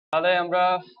তাহলে আমরা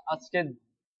আজকে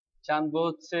জানবো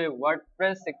হচ্ছে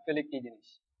ওয়ার্ডপ্রেস অ্যাকচুয়ালি কি জিনিস।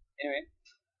 এনিওয়ে,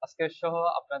 আজকের সহ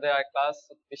আপনাদের আর ক্লাস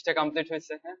 20টা কমপ্লিট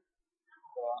হয়েছে। হ্যাঁ,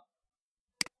 তো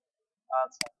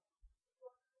আচ্ছা,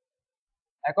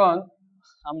 এখন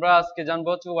আমরা আজকে জানবো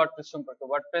হচ্ছে ওয়ার্ডপ্রেস সম্পর্কে।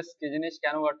 ওয়ার্ডপ্রেস কি জিনিস,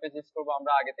 কেন ওয়ার্ডপ্রেস ইউজ করবো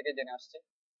আমরা আগে থেকে জেনে আসছি।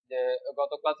 যে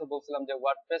গত ক্লাসে বলছিলাম যে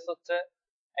ওয়ার্ডপ্রেস হচ্ছে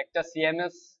একটা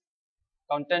সিএমএস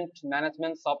কন্টেন্ট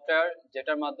ম্যানেজমেন্ট সফটওয়্যার,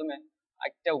 যেটার মাধ্যমে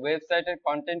একটা ওয়েবসাইটের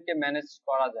কন্টেন্টকে ম্যানেজ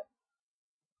করা যায়।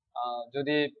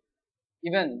 যদি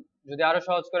ইভেন যদি আরো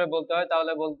সহজ করে বলতে হয়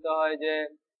তাহলে বলতে হয় যে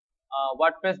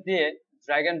ওয়ার্ডপ্রেস দিয়ে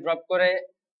ড্র্যাগ এন্ড ড্রপ করে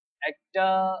একটা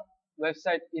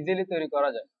ওয়েবসাইট ইজিলি তৈরি করা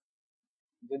যায়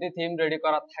যদি থিম রেডি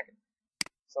করা থাকে।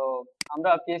 তো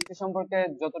আমরা পিএসপি সম্পর্কে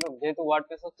যতটুকু, যেহেতু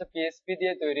ওয়ার্ডপ্রেস হচ্ছে পিএসপি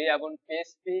দিয়ে তৈরি এবং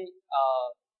পিএসপি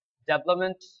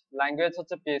ডেভেলপমেন্ট ল্যাঙ্গুয়েজ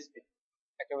হচ্ছে পিএসপি,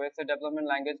 একটা ওয়েবসাইট ডেভেলপমেন্ট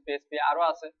ল্যাঙ্গুয়েজ পিএসপি আরো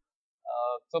আছে।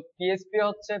 তো পিএসপি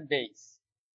হচ্ছে বেস।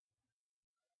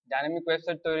 ডাইনামিক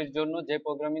ওয়েবসাইট তৈরির জন্য যে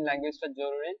প্রোগ্রামিং ল্যাঙ্গুয়েজটা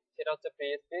জরুরি সেটা হচ্ছে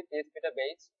পিএসপি। পিএসপিটা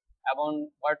বেস এবং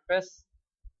ওয়ার্ডপ্রেস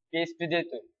পিএসপি দিয়ে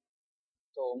তৈরি।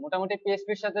 তো মোটামুটি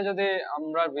পিএসপির সাথে যদি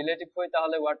আমরা রিলেটিভ হই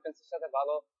তাহলে ওয়ার্ডপ্রেসের সাথে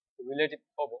ভালো রিলেটিভ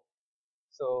হব।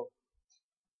 সো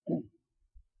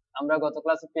আমরা গত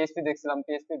ক্লাসে পিএসপি দেখছিলাম,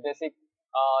 PSP basic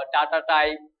data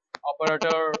type,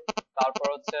 operator, তারপর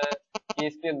হচ্ছে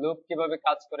পিএসপি লুপ কিভাবে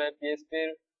কাজ করে, পিএসপির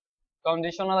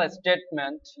conditional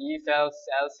statement, if else,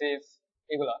 else if,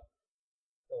 এগুলা।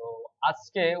 তো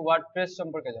আজকে ওয়ার্ডপ্রেস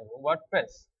সম্পর্কে যাব।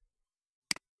 ওয়ার্ডপ্রেস,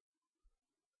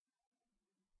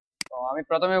 তো আমি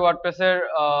প্রথমে ওয়ার্ডপ্রেসের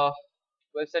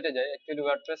ওয়েবসাইটে যাই। Actually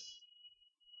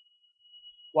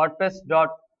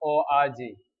wordpress.org।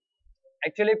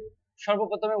 অ্যাকচুয়ালি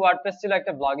সর্বপ্রথমে ওয়ার্ডপ্রেস ছিল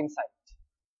একটা ব্লগিং সাইট।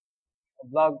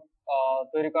 ব্লগ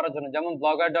তৈরি করার জন্য, যেমন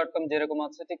blogger.com যেরকম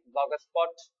আছে, ঠিক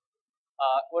ব্লগস্পট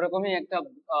ওরকমই একটা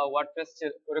ওয়ার্ডপ্রেস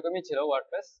ছিল, ওরকমই ছিল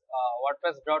ওয়ার্ডপ্রেস।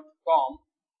 wordpress.com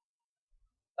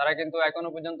তারা কিন্তু এখনো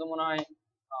পর্যন্ত মনে হয়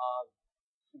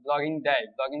ব্লগিং দেয়,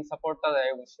 ব্লগিং সাপোর্টটা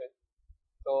দেয় অবশ্যই।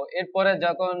 তো এরপরে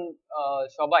যখন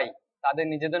সবাই তাদের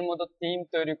নিজেদের মতো থিম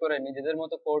তৈরি করে, নিজেদের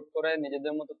মতো কোড করে,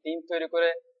 নিজেদের মতো থিম তৈরি করে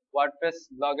ওয়ার্ডপ্রেস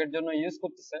ব্লগের জন্য ইউজ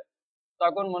করতেছে,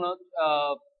 তখন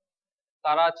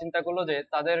তারা চিন্তা করলো যে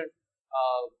তাদের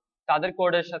তাদের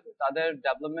কোডের সাথে, তাদের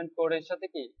ডেভেলপমেন্ট কোডের সাথে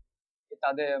কি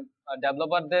তাদের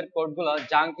ডেভেলপারদের কোডগুলো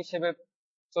জাঙ্ক হিসেবে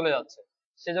চলে যাচ্ছে।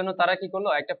 সেজন্য তারা কি করলো,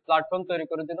 একটা প্ল্যাটফর্ম তৈরি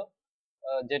করে দিল,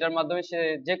 যেটার মাধ্যমে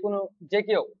যে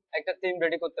কেউ একটা থিম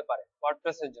রেডি করতে পারে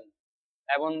ওয়ার্ডপ্রেসের জন্য।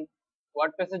 এবং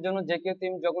ওয়ার্ডপ্রেসের জন্য যে কেউ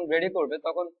থিম যখন রেডি করবে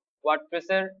তখন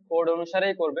ওয়ার্ডপ্রেসের কোড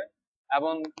অনুসারেই করবে,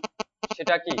 এবং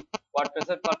সেটা কি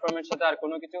ওয়ার্ডপ্রেসের প্ল্যাটফর্মের সাথে আর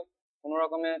কোনো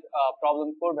রকমের প্রবলেম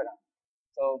করবে না।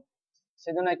 তো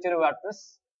সেজন্য অ্যাকচুয়ালি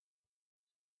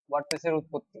ওয়ার্ডপ্রেসের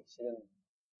উৎপত্তি সেজন্য।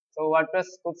 তো ওয়ার্ডপ্রেস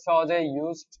খুব সহজে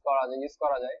ইউজ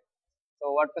করা যায়। তো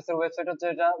ওয়ার্ডপ্রেসের ওয়েবসাইট হচ্ছে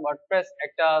এটা। ওয়ার্ডপ্রেস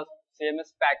একটা সিএমএস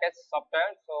প্যাকেজ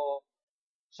সফটওয়্যার। তো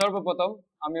সর্বপ্রথম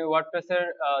আমি ওয়ার্ডপ্রেসের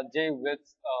যে ওয়েব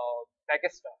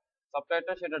প্যাকেজটা,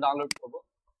 সফটওয়্যারটা, সেটা ডাউনলোড করব।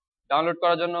 ডাউনলোড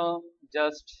করার জন্য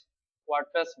জাস্ট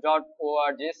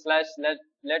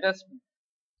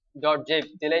wordpress.org/latest.zip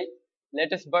দিলেই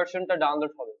লেটেস্ট ভার্সনটা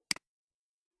ডাউনলোড হবে,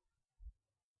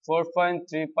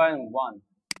 4.3.1।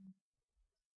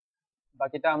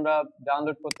 বাকিটা আমরা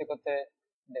ডাউনলোড করতে করতে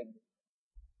দেখব।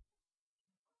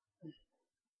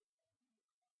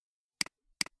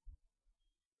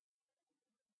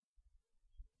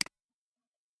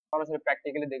 সরাসরি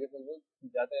প্র্যাকটিক্যালি দেখে ফেলবো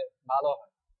যাতে ভালো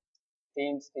হয়।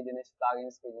 থিমস কি জিনিস,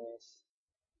 প্লাগইনস কি জিনিস,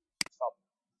 সব।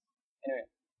 এনিওয়ে,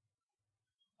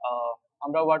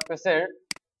 আমরা ওয়ার্ডপ্রেসের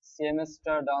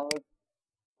সিএমএসটা ডাউনলোড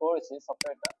করেছি,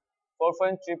 সফটওয়্যারটা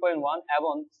 4.3.1,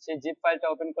 এবং সেই জিপ ফাইলটা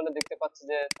ওপেন করলে দেখতে পাচ্ছি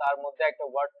যে তার মধ্যে একটা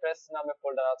ওয়ার্ডপ্রেস নামে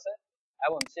ফোল্ডার আছে।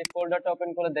 এবং সেই ফোল্ডারটা ওপেন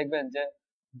করলে দেখবেন যে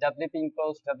wp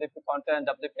impulse, wp content,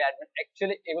 wp admin,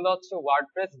 actually এগুলো হচ্ছে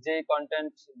ওয়ার্ডপ্রেস যেই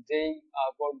কন্টেন্ট, যেই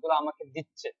কোডগুলো আমাকে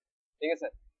দিচ্ছে। ঠিক আছে।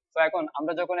 তো এখন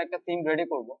আমরা যখন একটা থিম রেডি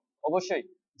করব, অবশ্যই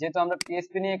যেহেতু আমরা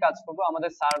পিএসপি নিয়ে কাজ করব,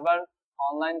 আমাদের সার্ভার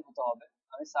অনলাইন হতে হবে।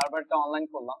 আমি সার্ভারটা অনলাইন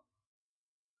করলাম,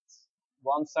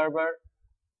 ওয়ান সার্ভার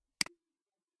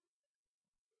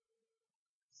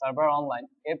অনলাইন।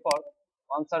 এরপর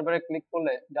অন সার্ভারে ক্লিক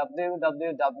করলে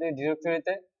www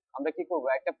ডিরেক্টরিতে আমরা কি করব,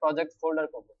 একটা প্রজেক্ট ফোল্ডার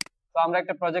করব। তো আমরা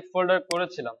একটা প্রজেক্ট ফোল্ডার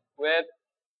করেছিলাম ওয়েব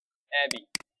অ্যাবি।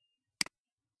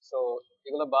 সো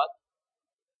এগুলো বাদ।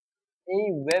 এই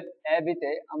ওয়েব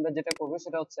অ্যাবিতে আমরা যেটা করব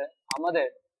সেটা হচ্ছে আমাদের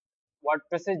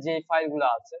ওয়ার্ডপ্রেসের যে ফাইলগুলো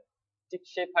আছে, ঠিক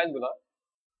সেই ফাইলগুলো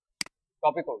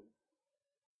কপি করব।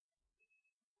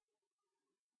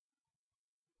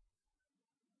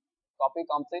 Copy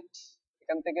complete.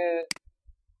 এখান থেকে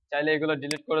চাইলে এগুলো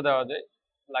ডিলিট করে দেওয়া যায়,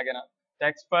 লাগে না।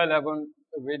 টেক্সট ফাইল এবং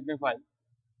রিডমি ফাইল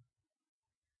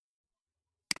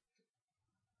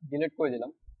ডিলিট করে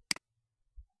দিলাম।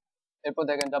 এরপর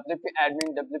দেখেন wp admin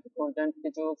wp content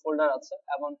কিছু ফোল্ডার আছে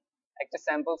এবং একটা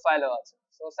স্যাম্পল ফাইলও আছে।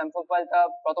 তো স্যাম্পল ফাইলটা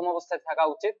প্রথম অবস্থায় থাকা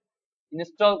উচিত।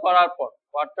 ইনস্টল করার পর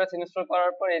ওয়ার্ডপ্রেস ইনস্টল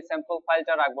করার পর এই স্যাম্পল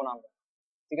ফাইলটা রাখবো না আমরা,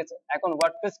 ঠিক আছে। এখন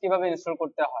ওয়ার্ডপ্রেস কিভাবে ইনস্টল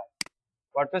করতে হয়,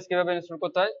 ওয়ার্ডপ্রেস কিভাবে ইনস্টল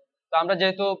করতে হয়, তো আমরা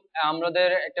যেহেতু আমাদের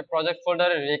একটা প্রজেক্ট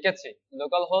ফোল্ডারে রেখেছি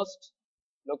লোকাল হোস্ট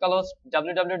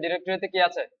www ডিরেক্টরিতে কি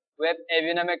আছে, ওয়েব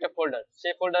এবি নামে একটা ফোল্ডার,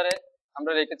 সেই ফোল্ডারে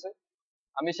আমরা রেখেছি।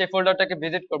 আমি সেই ফোল্ডারটাকে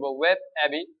ভিজিট করব, ওয়েব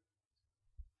এবি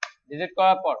ভিজিট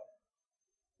করার পর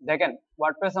দেখেন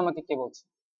ওয়ার্ডপ্রেস আমাকে কি বলছে,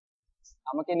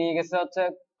 আমাকে নিয়ে গেছে হচ্ছে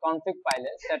কনফিগ ফাইলে,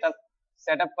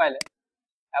 সেটআপ ফাইলে,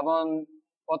 এবং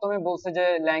প্রথমে বলছে যে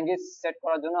ল্যাঙ্গুয়েজ সেট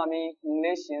করার জন্য আমি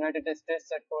ইংলিশ ইউনাইটেড স্টেটস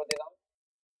সেট করে দিলাম।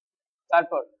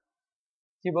 তারপর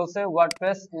কি বলছে,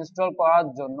 ওয়ার্ডপ্রেস ইনস্টল করার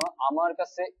জন্য আমার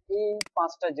কাছে এই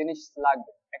 5টা জিনিস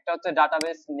লাগবে। একটা হচ্ছে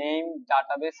database name,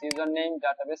 database user name,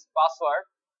 database password,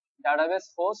 database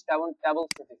host এবং টেবল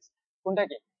প্রিফিক্স। কোনটা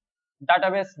কি?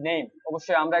 ডাটাবেস নেম,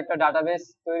 অবশ্যই আমরা একটা ডাটাবেস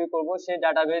তৈরি করব, সেই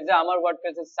ডাটাবেসে আমার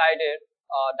ওয়ার্ডপ্রেসের সাইডের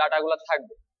ডাটাগুলো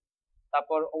থাকবে।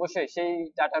 তারপর অবশ্যই সেই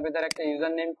ডাটাবেসের একটা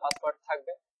ইউজার নেম পাসওয়ার্ড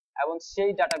থাকবে, এবং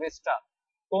সেই ডাটাবেসটা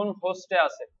কোন হোস্টে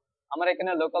আছে। আমার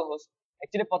এখানে লোকাল হোস্ট,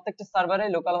 অ্যাকচুয়ালি প্রত্যেকটা সার্ভারে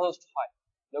লোকাল হোস্ট হয়,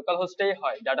 লোকাল হোস্টেই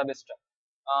হয় ডাটাবেসটা।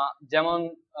 যেমন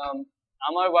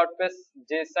আমার ওয়ার্ডপ্রেস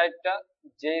যে সাইটটা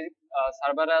যে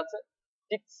সার্ভারে আছে,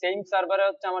 ঠিক সেম সার্ভারে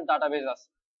হচ্ছে আমার ডাটাবেস আছে।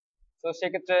 তো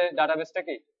সেক্ষেত্রে ডাটাবেসটা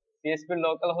কি পিএইচপি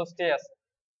লোকাল হোস্টেই আছে।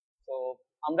 তো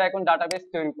আমরা এখন ডাটাবেস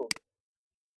তৈরি করব।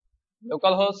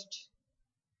 লোকাল হোস্ট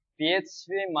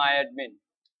পিএইচপি মাই অ্যাডমিন,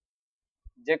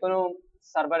 যে কোনো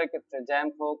সার্ভারের ক্ষেত্রে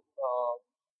জ্যাম্প হোক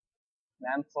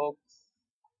ম্যাম্প হোক।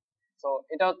 তো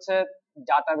এটা হচ্ছে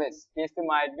ডাটাবেস পিএইচপি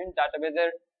মাই অ্যাডমিন, ডাটাবেসের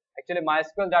অ্যাকচুয়ালি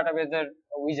মাইস্কুয়েল ডাটাবেসের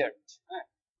উইজার্ড। হ্যাঁ,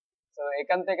 তো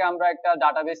এখান থেকে আমরা একটা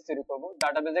ডাটাবেস তৈরি করব।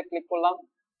 ডাটাবেসে ক্লিক করলাম,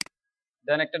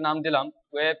 দেন একটা নাম দিলাম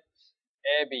web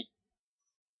AB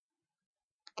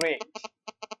create.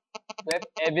 Web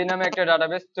AB নামে একটা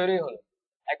ডাটাবেস তৈরি হলো।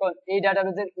 এখন এই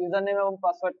ডাটাবেসের ইউজার নেম এবং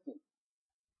পাসওয়ার্ড কি?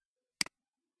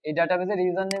 এই ডাটাবেসের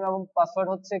ইউজার নেম এবং পাসওয়ার্ড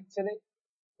হচ্ছে actually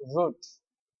root,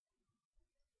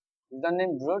 user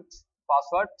name root,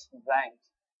 password blank.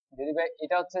 যদি ভাই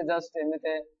এটা হচ্ছে জাস্ট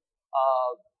এমনিতে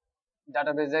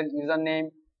ডাটাবেসের ইউজার নেম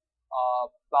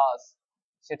প্লাস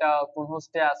সেটা কোন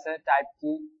হোস্টে আছে, টাইপ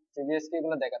কি, প্রিভিয়াস কি,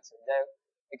 এগুলো দেখাচ্ছে। যাই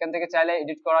এখান থেকে চাইলে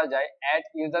এডিট করা যায়, অ্যাড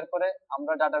ইউজার করে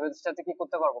আমরা ডাটাবেসের সাথে কি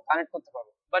করতে পারবো, কানেক্ট করতে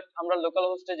পারবো। বাট আমরা লোকাল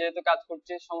হোস্টে যেহেতু কাজ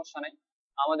করছি সমস্যা নেই।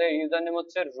 আমাদের ইউজার নেম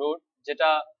হচ্ছে রুট, যেটা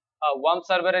ওয়ান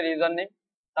সার্ভারের ইউজার নেম,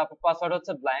 তারপর পাসওয়ার্ড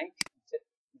হচ্ছে ব্ল্যাঙ্ক,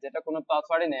 যেটা কোনো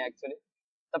পাসওয়ার্ডই নেই অ্যাকচুয়ালি।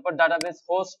 তারপর ডাটাবেস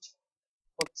হোস্ট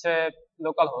হচ্ছে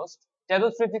লোকাল হোস্ট। টেবল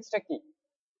প্রিফিক্সটা কি,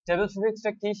 টেবল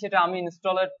প্রিফিক্সটা কি সেটা আমি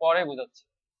ইনস্টলের পরে বোঝাচ্ছি।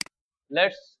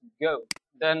 Let's go.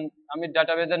 দেন আমি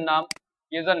ডাটাবেসের নাম,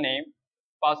 ইউজার নেম,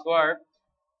 পাসওয়ার্ড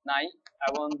নাই,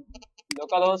 এবং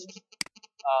লোকাল হোস্ট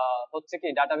হচ্ছে কি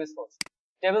ডাটাবেস হোস্ট।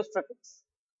 টেবল প্রিফিক্স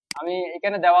আমি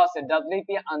এখানে দেওয়া আছে wp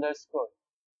underscore.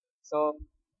 So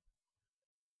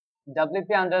wp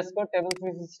underscore table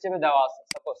prefix হিসেবে দেওয়া আছে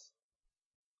সাপোজ।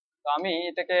 তো আমি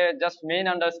এটাকে জাস্ট মেইন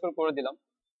আন্ডারস্কোর করে দিলাম।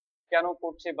 কেন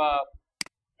করছি বা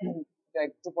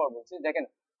একটু পর বলছি। দেখেন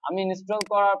আমি ইনস্টল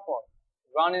করার পর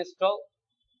রান ইনস্টল,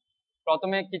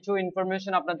 প্রথমে কিছু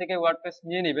ইনফরমেশন আপনার থেকে ওয়ার্ডপ্রেস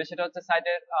নিয়ে নিবে, সেটা হচ্ছে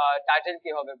সাইটের টাইটেল কি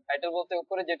হবে, টাইটেল বলতে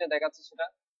উপরে যেটা দেখাচ্ছে সেটা।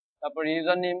 তারপর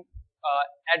ইউজার নেম,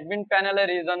 অ্যাডমিন প্যানেলের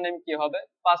ইউজার নেম কি হবে,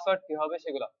 পাসওয়ার্ড কি হবে,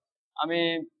 সেগুলো আমি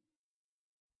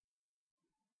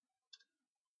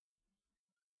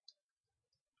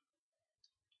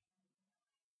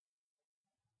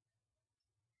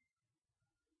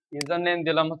ইউজার নেম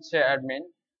দিলাম হচ্ছে অ্যাডমিন,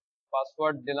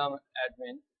 পাসওয়ার্ড দিলাম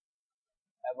অ্যাডমিন,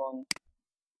 এবং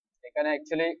এখানে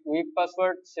অ্যাকচুয়ালি উইক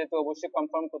পাসওয়ার্ড সেটা অবশ্যই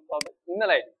কনফার্ম করতে হবে।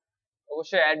 ইমেল আইডি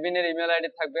অবশ্যই অ্যাডমিনের ইমেল আইডি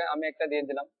থাকবে, আমি একটা দিয়ে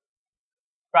দিলাম।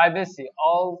 Privacy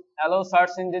all aloe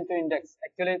search engine two index,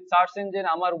 actually search engine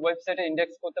আমার ওয়েবসাইটে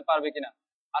ইন্ডেক্স করতে পারবে কিনা,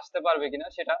 আসতে পারবে কিনা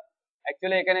সেটা।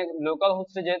 অ্যাকচুয়ালি এখানে লোকাল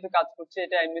হোস্টে যেহেতু কাজ করছে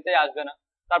এটা এমনিতেই আসবে না,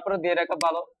 তারপরে দিয়ে রাখা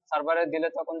ভালো, সার্ভারে দিলে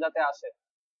তখন যাতে আসে,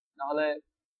 না হলে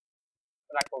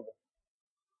রাগ করবে।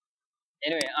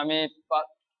 এনিওয়ে আমি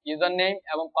ইউজার নেম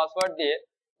এবং পাসওয়ার্ড দিয়ে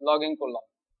লগ ইন করলাম।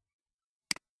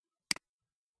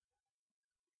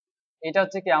 এটা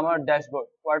হচ্ছে কি আমার ড্যাশবোর্ড,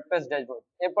 ওয়ার্ডপ্রেস ড্যাশবোর্ড।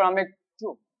 এরপর আমি একটু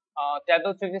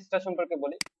টেবল প্রিফিক্সটা সম্পর্কে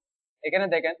বলি। এখানে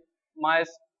দেখেন মাই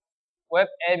ওয়েব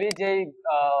এবি যেই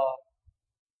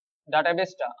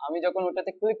ডাটাবেসটা, আমি যখন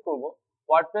ওটাতে ক্লিক করব,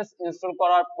 ওয়ার্ডপ্রেস ইনস্টল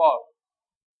করার পর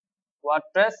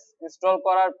ওয়ার্ডপ্রেস ইনস্টল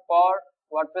করার পর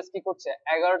ওয়ার্ডপ্রেস কি করছে,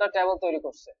 11টা টেবল তৈরি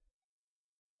করছে,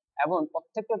 এবং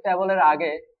প্রত্যেকটা টেবলের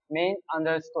আগে মেইন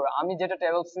আন্ডারস্কোর আমি যেটা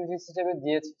টেবল প্রিফিক্স হিসেবে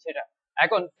দিয়েছি সেটা।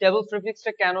 এখন টেবল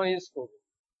প্রিফিক্সটা কেন ইউজ করব,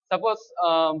 সাপোজ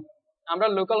আমরা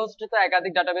লোকাল হোস্টে তো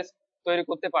একাধিক ডাটাবেস তৈরি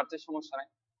করতে পারছি, সমস্যা নাই।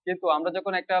 কিন্তু আমরা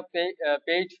যখন একটা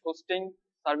পেইড হোস্টিং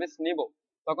সার্ভিস নিব,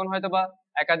 তখন হয়তোবা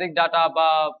একাধিক ডাটা বা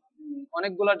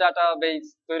অনেকগুলো ডাটা বেস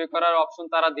তৈরি করার অপশন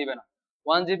তারা দিবে না।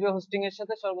 1 GB হোস্টিং এর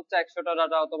সাথে সর্বোচ্চ 100টা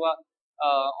ডাটা, অথবা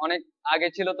অনেক আগে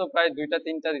ছিল তো প্রায় 2টা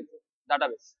 3টা দিত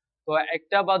ডাটাবেস। তো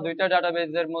একটা বা দুইটা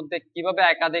ডাটাবেসের মধ্যে কিভাবে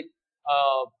একাধিক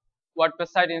ওয়ার্ডপ্রেস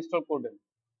সাইট ইনস্টল করবেন?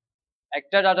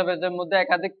 একটা ডাটাবেসের মধ্যে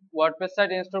একাধিক ওয়ার্ডপ্রেস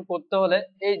সাইট ইনস্টল করতে হলে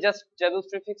এই জাস্ট টেবল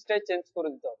প্রিফিক্সটাই চেঞ্জ করে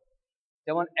দিতে হবে।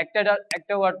 যেমন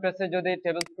একটা ওয়ার্ডপ্রেসে যদি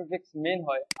টেবল প্রিফিক্স মেইন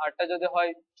হয়, আরটা যদি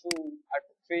হয় 2 আর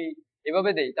 3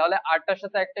 এভাবে দেই, তাহলে আরটার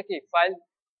সাথে একটা কি ফাইল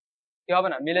কি হবে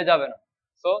না, মিলে যাবে না।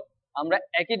 সো আমরা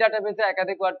একই ডাটাবেসে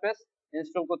একাধিক ওয়ার্ডপ্রেস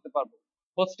ইনস্টল করতে পারবো।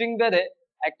 হোস্টিং বেদে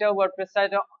একটা ওয়ার্ডপ্রেস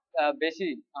সাইটে বেশি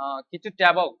কিছু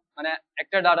ট্যাবল, মানে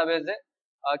একটা ডাটাবেসে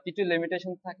কিছু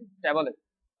লিমিটেশন থাকে ট্যাবলে,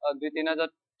 2-3 হাজার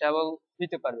ট্যাবল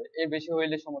দিতে পারবে, এর বেশি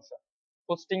হইলে সমস্যা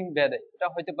হোস্টিং বেদে, এটা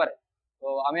হইতে পারে। তো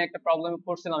আমি একটা প্রবলেমে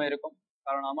পড়ছিলাম এরকম,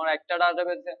 কারণ আমার একটা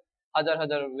ডাটাবেসে হাজার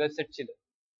হাজার ওয়েবসাইট ছিল।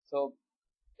 তো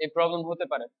এই প্রবলেম হতে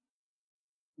পারে।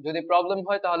 যদি প্রবলেম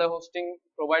হয় তাহলে হোস্টিং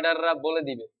প্রোভাইডাররা বলে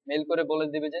দিবে, মেইল করে বলে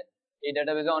দিবে যে এই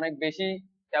ডাটাবেসে অনেক বেশি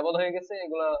ট্যাবল হয়ে গেছে,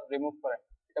 এগুলো রিমুভ করেন,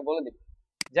 এটা বলে দিবে।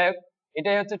 যাই হোক,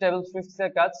 এটাই হচ্ছে টেবল প্রিফিক্স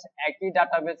এর কাজ। একই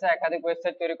ডাটাবেসে একাধিক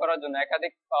ওয়েবসাইট তৈরি করার জন্য,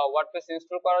 একাধিক ওয়ার্ডপ্রেস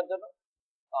ইনস্টল করার জন্য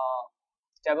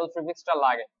টেবল প্রিফিক্সটা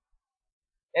লাগে।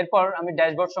 এরপর আমি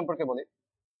ড্যাশবোর্ড সম্পর্কে বলি।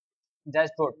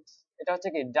 ড্যাশবোর্ড এটা হচ্ছে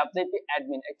কি WP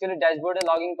অ্যাডমিন, অ্যাকচুয়ালি ড্যাশবোর্ডে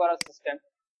লগ ইন করার সিস্টেম।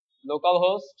 লোকাল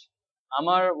হোস্ট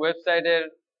আমার ওয়েবসাইটের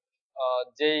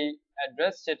যেই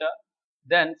অ্যাড্রেস সেটা,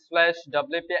 দেন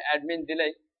 /WP অ্যাডমিন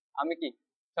দিলেই আমি কি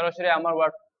সরাসরি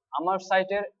আমার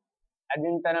সাইটের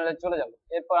অ্যাডমিন প্যানেলে চলে যাব।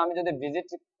 এরপর আমি যদি ভিজিট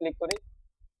ক্লিক করি,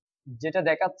 যেটা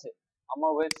দেখাচ্ছে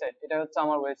আমার ওয়েবসাইট, এটা হচ্ছে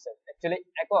আমার ওয়েবসাইট। অ্যাকচুয়ালি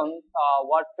এখন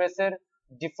ওয়ার্ডপ্রেসের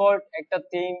ডিফল্ট একটা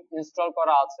থিম ইনস্টল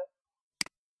করা আছে।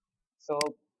 সো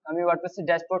আমি ওয়ার্ডপ্রেসের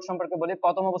ড্যাশবোর্ড সম্পর্কে বলি।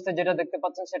 প্রথম অবস্থায় যেটা দেখতে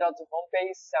পাচ্ছেন সেটা হচ্ছে হোম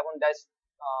পেজ এবং ড্যাশ,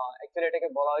 অ্যাকচুয়ালি এটাকে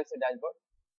বলা হয়েছে ড্যাশবোর্ড।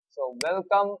 সো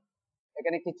ওয়েলকাম,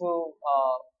 এখানে কিছু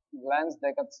গ্ল্যান্স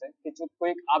দেখাচ্ছে, কিছু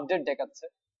কুইক আপডেট দেখাচ্ছে।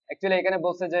 অ্যাকচুয়ালি এখানে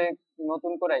বলছে যে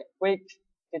নতুন করে কুইক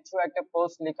কিছু একটা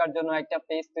পোস্ট লেখার জন্য, একটা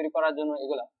পেজ তৈরি করার জন্য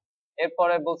এগুলা।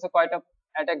 এরপরে বলছে কয়টা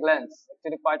এট এ গ্ল্যান্স,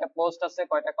 অ্যাকচুয়ালি কয়টা পোস্ট আছে,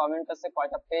 কয়টা কমেন্ট আছে,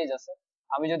 কয়টা পেজ আছে।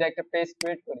 আমি যদি একটা পেজ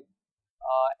ক্রিয়েট করি,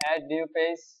 অ্যাড নিউ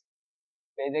পেজ,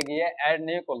 পেজে গিয়ে অ্যাড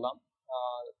নিউ করলাম,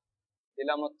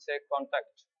 দিলাম হচ্ছে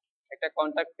কন্টাক্ট, একটা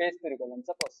কন্টাক্ট পেজ তৈরি করলাম,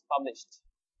 সাপোজ পাবলিশড।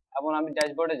 এবং আমি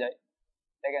ড্যাশবোর্ডে যাই,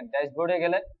 দেখেন ড্যাশবোর্ডে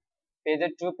গেলে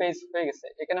পেজের 2 পেজ হয়ে গেছে।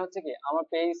 এখানে হচ্ছে কি আমার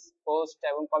পেজ, পোস্ট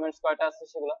এবং কমেন্টস কয়টা আছে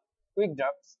সেগুলো কুইক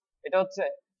ড্রাফটস। এটা হচ্ছে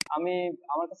আমি,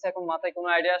 আমার কাছে এখন মাথায় কোনো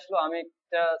আইডিয়া আসলো, আমি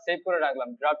একটা সেভ করে রাখলাম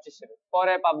ড্রাফট হিসেবে,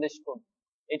 পরে পাবলিশ করব।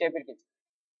 এই টাইপের কিছু,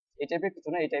 এই টাইপের কিছু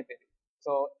না, এই টাইপের।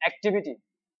 তো অ্যাক্টিভিটি,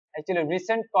 অ্যাকচুয়ালি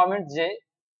রিসেন্ট কমেন্ট যে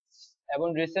এবং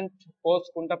রিসেন্ট পোস্ট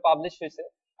কোনটা পাবলিশ হয়েছে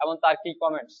এবং তার কি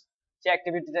কমেন্টস, সে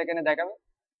অ্যাক্টিভিটিটা এখানে দেখাবে।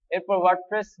 এরপর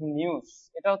ওয়ার্ডপ্রেস নিউজ,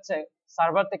 এটা হচ্ছে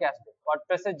সার্ভার থেকে আসবে,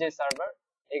 ওয়ার্ডপ্রেসের যে সার্ভার,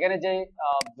 এখানে যে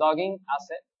ব্লগিং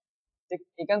আছে, ঠিক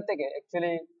এখান থেকে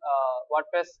actually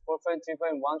WordPress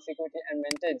 4.3.1 security and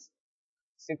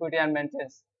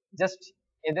maintenance, just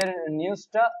এদের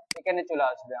নিউজটা এখানে চলে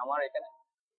আসবে আমার এখানে।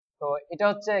 তো এটা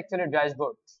হচ্ছে অ্যাকচুয়ালি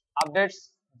ড্যাশবোর্ড। আপডেটস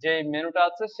যে মেনুটা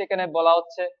আছে সেখানে বলা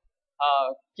হচ্ছে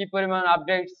কি পরিমাণ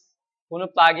আপডেটস, কোনো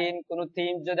প্লাগইন, কোনো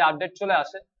থিম যদি আপডেট চলে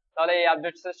আসে তাহলে এই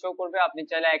আপডেটস শো করবে, আপনি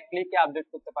চাইলে এক ক্লিকে আপডেট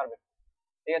করতে পারবেন।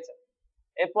 ঠিক আছে,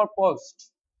 এরপর পোস্ট,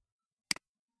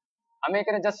 আমি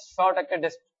এখানে জাস্ট শর্ট একটা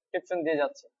ডেসক্রিপশন দিয়ে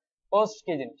যাচ্ছি। পোস্ট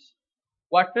কি জিনিস?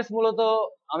 ওয়ার্ডপ্রেস মূলত,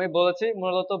 আমি বলেছি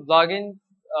মূলত ব্লগিং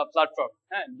প্ল্যাটফর্ম,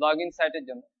 হ্যাঁ, ব্লগিং সাইটের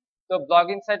জন্য। তো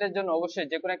ব্লগিং সাইটের জন্য অবশ্যই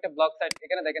যে কোনো একটা ব্লগ সাইট,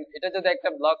 এখানে দেখেন এটা যদি একটা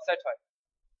ব্লগ সাইট হয়,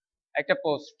 একটা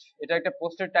পোস্ট, এটা একটা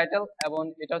পোস্টের টাইটেল এবং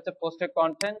এটা হচ্ছে পোস্টের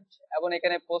কন্টেন্ট, এবং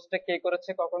এখানে পোস্টে কে করেছে,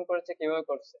 কখন করেছে, কিভাবে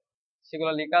করেছে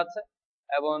সেগুলো লেখা আছে।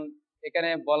 এবং এখানে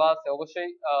বলা আছে অবশ্যই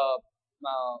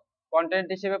কন্টেন্ট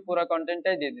হিসেবে পুরো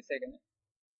কন্টেন্টটাই দিয়ে দিছে এখানে।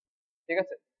 ঠিক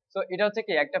আছে, তো এটা হচ্ছে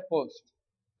কি একটা পোস্ট।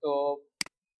 তো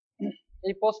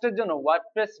এই পোস্টের জন্য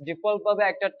ওয়ার্ডপ্রেস ডিফল্ট ভাবে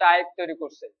একটা টাইপ তৈরি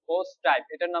করছে, পোস্ট টাইপ,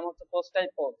 এটার নাম হচ্ছে পোস্ট টাইপ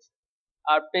পোস্ট।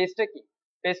 আর পেজটা কি,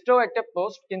 পেজটাও একটা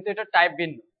পোস্ট কিন্তু এটা টাইপ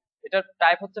ভিন্ন, এটার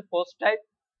টাইপ হচ্ছে পোস্ট টাইপ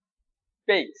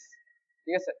পেজ।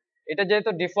 ঠিক আছে, এটা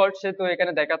যেহেতু ডিফল্ট সেহেতু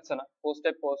এখানে দেখাচ্ছে না পোস্ট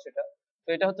টাইপ পোস্ট, এটা তো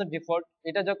এটা হচ্ছে ডিফল্ট।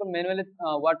 এটা যখন ম্যানুয়ালি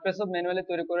ওয়ার্ডপ্রেসও ম্যানুয়ালি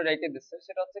তৈরি করে রেখে দিচ্ছে,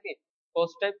 সেটা হচ্ছে কি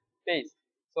পোস্ট টাইপ পেজ।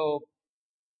 তো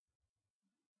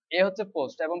এ হচ্ছে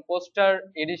পোস্ট, এবং পোস্টার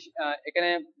এখানে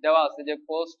দেওয়া আছে যে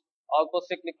পোস্ট, অল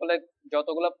পোস্টে ক্লিক করলে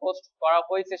যতগুলো পোস্ট করা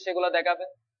হয়েছে সেগুলো দেখাবে।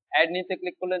 অ্যাড নিতে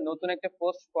ক্লিক করলে নতুন একটা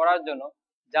পোস্ট করার জন্য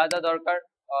যা যা দরকার,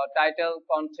 টাইটেল,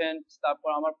 কন্টেন্ট, তারপর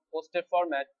আমার পোস্টের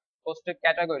ফরম্যাট, পোস্টের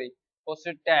ক্যাটাগরি,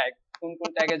 পোস্টের ট্যাগ, কোন কোন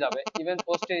ট্যাগে যাবে, ইভেন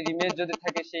পোস্টের ইমেজ যদি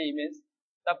থাকে সেই ইমেজ,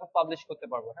 তারপর পাবলিশ করতে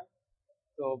পারবো। হ্যাঁ,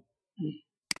 তো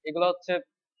এগুলো হচ্ছে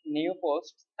নিউ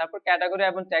পোস্ট, তারপর ক্যাটাগরি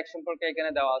এবং ট্যাগ সম্পর্কে এখানে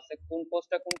দেওয়া আছে, কোন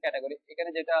পোস্টটা কোন ক্যাটাগরি। এখানে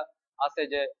যেটা আছে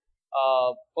যে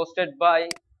পোস্টেড বাই,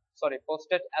 সরি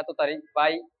পোস্টেড এত তারিখ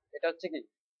বাই, এটা হচ্ছে কি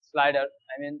স্লাইডার,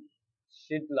 আই মিন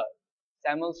শিডলার,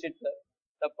 স্যামুয়েল শিডলার।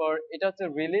 তারপর এটা হচ্ছে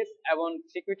রিলিজ এবং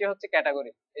সিকিউরিটি হচ্ছে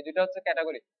ক্যাটাগরি, এই দুটো হচ্ছে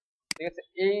ক্যাটাগরি। ঠিক আছে,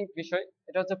 এই বিষয়।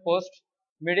 এটা হচ্ছে পোস্ট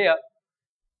মিডিয়া,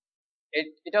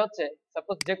 এটা হচ্ছে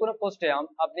সাপোজ যে কোনো পোস্টে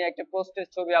আপনি একটা পোস্টের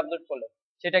ছবি আপলোড করলেন,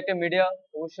 সেটা একটা মিডিয়া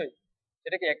অবশ্যই,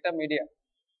 সেটা কি একটা মিডিয়া,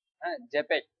 হ্যাঁ,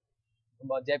 জেপেগ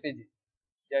বা জেপিজি,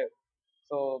 যাই হোক।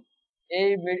 তো এই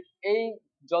এই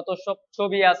যত সব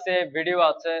ছবি আছে, ভিডিও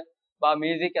আছে বা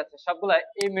মিউজিক আছে, সবগুলা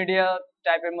এই মিডিয়া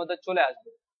টাইপের মধ্যে চলে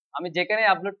আসবে। আমি যেখানে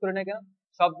আপলোড করি না কেন,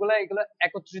 সবগুলা এগুলো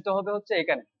একত্রিত হবে হচ্ছে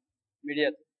এখানে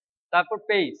মিডিয়াতে। তারপর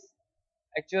পেজ,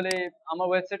 অ্যাকচুয়ালি আমার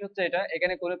ওয়েবসাইট হচ্ছে এটা,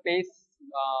 এখানে কোনো পেজ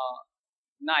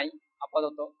নাই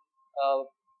আপাতত। আহ,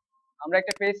 আমরা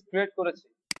একটা পেজ ক্রিয়েট করেছি,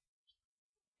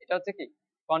 এটা হচ্ছে কি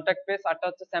কন্ট্যাক্ট পেজ, আরটা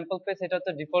হচ্ছে স্যাম্পল পেজ। এটা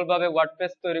হচ্ছে ডিফল্ট ভাবে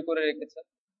ওয়ার্ডপ্রেস তৈরি করে রেখেছে।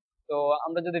 তো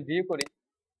আমরা যদি ভিউ করি,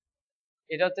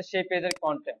 এটা হচ্ছে সেই পেজের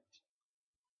কন্টেন্ট।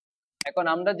 এখন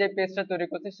আমরা যে পেজটা তৈরি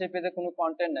করছি সেই পেজে কোনো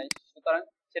কন্টেন্ট নাই, সুতরাং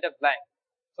সেটা ব্ল্যাঙ্ক।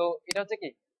 তো এটা হচ্ছে কি,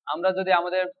 আমরা যদি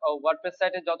আমাদের ওয়ার্ডপ্রেস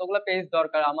সাইটে যতগুলো পেজ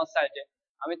দরকার আমার সাইটে,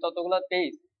 আমি ততগুলো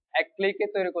পেজ এক ক্লিকে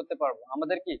তৈরি করতে পারবো।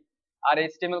 আমাদের কি আর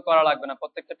এইচটিএমএল করা লাগবে না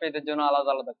প্রত্যেকটা পেজের জন্য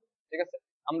আলাদা আলাদা, ঠিক আছে।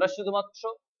 আমরা শুধুমাত্র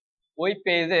ওই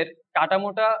পেজের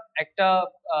কাঠামোটা একটা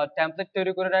টেমপ্লেট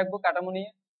তৈরি করে রাখবো, কাঠামো নিয়ে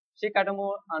সেই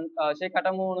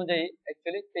কাঠামো অনুযায়ী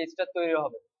অ্যাকচুয়ালি পেজটা তৈরি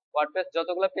হবে। ওয়ার্ডপ্রেস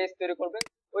যতগুলো পেজ তৈরি করবে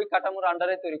ওই কাঠামোর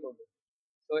আন্ডারে তৈরি করবে।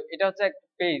 তো এটা হচ্ছে একটা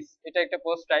পেজ, এটা একটা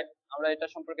পোস্ট টাইপ, আমরা এটা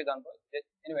সম্পর্কে জানবো।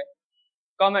 এনিওয়ে,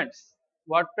 কমেন্টস,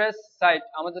 ওয়ার্ডপ্রেস সাইট,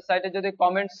 আমাদের সাইটে যদি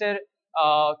কমেন্টস এর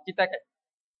কি থাকে,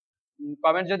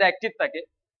 কমেন্ট যদি অ্যাক্টিভ থাকে,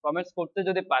 কমেন্টস করতে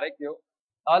যদি পারে কেউ,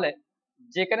 তাহলে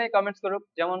যেখানে কমেন্টস করুক,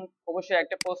 যেমন অবশ্যই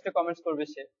একটা পোস্টে কমেন্টস করবে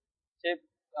সে, সে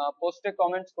পোস্টে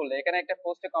কমেন্টস করলে, এখানে একটা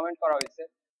পোস্টে কমেন্ট করা হয়েছে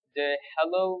যে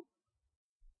হ্যালো,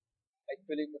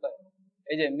 অ্যাকচুয়ালি কোথায়,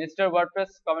 এই যে মিস্টার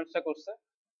ওয়ার্ডপ্রেস কমেন্টসটা করছে।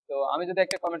 তো আমি যদি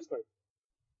একটা কমেন্টস করি,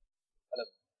 হ্যালো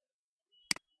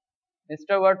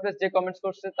মিস্টার ওয়ার্ডপ্রেস যে কমেন্টস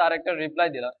করছে তার একটা রিপ্লাই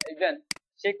দিলাম, ইভেন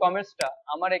সেই কমেন্টসটা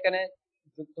আমার এখানে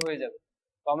যুক্ত হয়ে যাবে।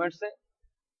 কমেন্টসে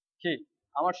কি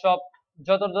আমার সব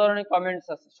যত ধরনের কমেন্টস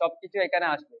আছে সবকিছু এখানে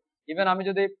আসবে। ইভেন আমি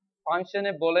যদি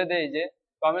ফাংশনে বলে দেই যে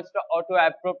কমেন্টসটা অটো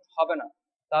অ্যাপ্রুভ হবে না,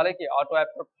 তাহলে কি অটো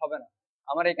অ্যাপ্রুভ হবে না,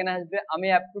 আমার এখানে আসবে, আমি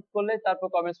অ্যাপ্রুভ করলে তারপর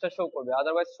কমেন্টসটা শো করবে,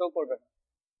 আদারওয়াইজ শো করবে না।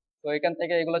 তো এখান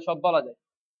থেকে এগুলো সব বলা যায়।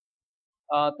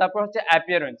 তারপর হচ্ছে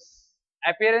অ্যাপিয়ারেন্স,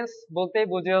 অ্যাপিয়ারেন্স বলতেই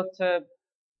বুঝে হচ্ছে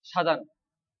সাজানো,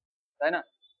 তাই না।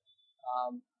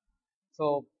 তো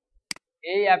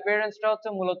এই অ্যাপিয়ারেন্সটা হচ্ছে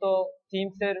মূলত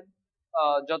থিমস এর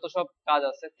যত সব কাজ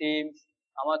আছে, থিমস,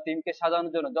 আমার থিমকে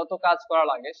সাজানোর জন্য যত কাজ করা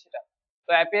লাগে সেটা।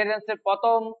 তো অ্যাপিয়ারেন্স এর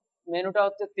প্রথম মেনুটা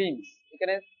হচ্ছে থিমস।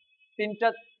 এখানে তিনটা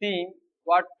থিম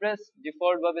ওয়ার্ডপ্রেস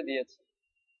ডিফল্ট ভাবে দিয়েছে।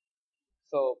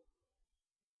 তো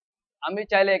আমি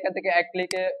চাইলে এখান থেকে এক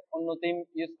ক্লিকে অন্য থিম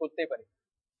ইউজ করতেই পারি।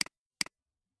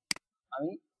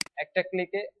 আমি একটা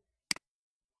ক্লিকে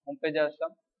হোম পেজে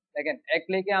আসলাম, দেখেন এক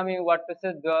ক্লিকে আমি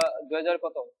ওয়ার্ডপ্রেসের 2000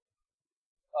 কত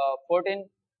 14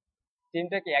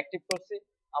 থিমটাকে অ্যাক্টিভ করছি।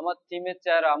 আমার থিমের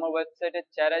চেহারা, আমার ওয়েবসাইটের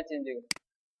চেহারাই চেঞ্জ হয়ে গেল।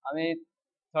 আমি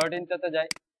 13টাতে যাই,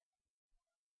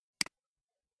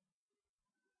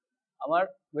 আমার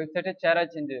ওয়েবসাইটের চেহারাই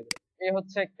চেঞ্জ হয়ে গেল। এই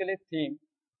হচ্ছে অ্যাকচুয়ালি থিম।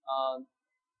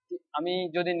 আমি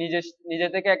যদি নিজে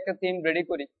থেকে একটা থিম রেডি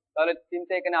করি, তাহলে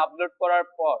থিমটা এখানে আপলোড করার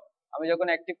পর আমি যখন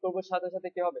অ্যাক্টিভ করবো সাথে সাথে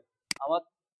কি হবে, আমার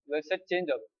ওয়েবসাইট চেঞ্জ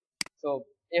হবে। তো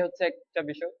এই হচ্ছে একটা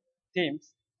বিষয়, থিমস।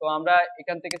 তো আমরা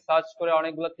এখান থেকে সার্চ করে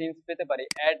অনেকগুলো থিমস পেতে পারি,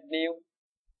 অ্যাড নিউ,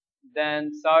 দেন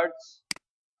সার্চ।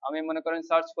 আমি মনে করেন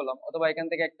সার্চ করলাম, অথবা এখান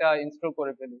থেকে একটা ইনস্টল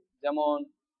করে ফেলি, যেমন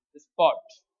স্পট।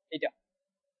 এটা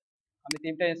আমি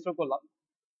থিমটা ইনস্টল করলাম,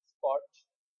 স্পট।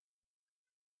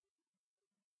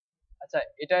 আচ্ছা,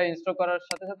 এটা ইনস্টল করার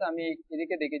সাথে সাথে আমি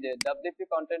এদিকে দেখি যে ডাব্লিউপি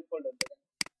কন্টেন্ট ফোল্ডার, দেখেন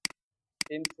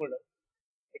থিমস ফোল্ডার,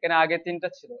 এখানে আগে তিনটা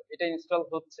ছিল, এটা ইনস্টল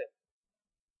হচ্ছে।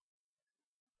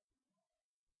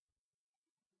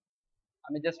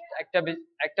 আমি জাস্ট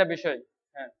একটা বিষয়,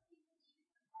 হ্যাঁ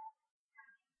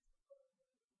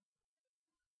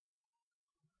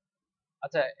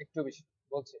আচ্ছা একটু বিষয়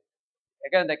বলছি।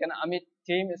 এখানে দেখেন আমি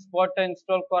থিম স্পটটা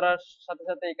ইনস্টল করার সাথে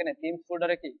সাথে এখানে থিম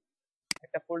ফোল্ডারে কি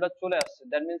একটা ফোল্ডার চলে আসছে,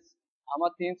 দ্যাট মিন্স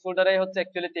আমার থিম ফোল্ডারে হচ্ছে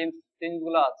অ্যাকচুয়ালি থিম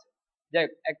গুলো আছে। যাই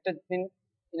হোক, একটা থিম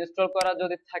ইনস্টল করা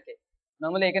যদি থাকে,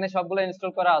 নর্মালি এখানে সবগুলো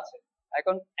ইনস্টল করা আছে,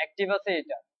 এখন অ্যাক্টিভ আছে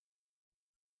এটা।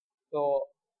 তো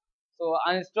তো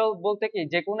আনইনস্টল বলতে কি,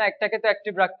 যে কোনো একটাকে তো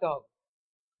অ্যাক্টিভ রাখতে হবে,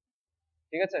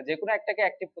 ঠিক আছে, যে কোনো একটাকে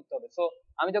অ্যাক্টিভ করতে হবে। সো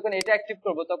আমি যখন এটা অ্যাক্টিভ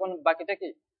করব তখন বাকিটা কি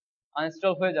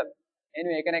আনইনস্টল হয়ে যাবে।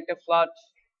 এনিওয়ে, এখানে একটা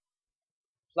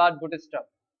ফ্ল্যাট বুটস্ট্র্যাপ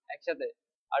একসাথে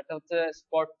আরটা হচ্ছে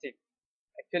স্পট থিম।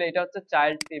 অ্যাকচুয়ালি এটা হচ্ছে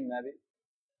চাইল্ড থিম মেবি।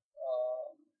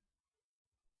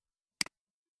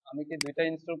 আমি কি দুইটা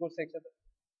ইনস্টল করছি একসাথে?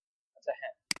 আচ্ছা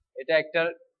হ্যাঁ, এটা একটা,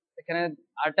 এখানে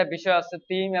আরেকটা বিষয় আছে,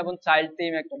 থিম এবং চাইল্ড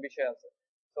থিম একটা বিষয় আছে।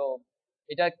 তো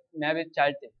এটা মেবি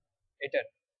চাইল্ড থিম, এটার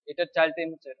এটার চাইল্ড থিম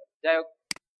হচ্ছে এটা। যাই হোক,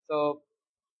 তো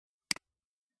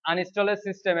আনইনস্টলের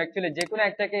সিস্টেম অ্যাকচুয়ালি যে কোনো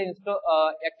একটাকে ইনস্টল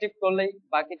অ্যাক্টিভ করলেই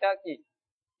বাকিটা কি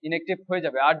ইনঅ্যাক্টিভ হয়ে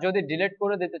যাবে। আর যদি ডিলিট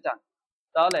করে দিতে চান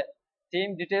তাহলে থিম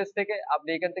ডিটেইলস থেকে আপনি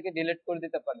এখান থেকে ডিলিট করে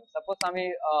দিতে পারেন। সাপোজ আমি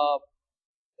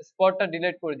স্পটটা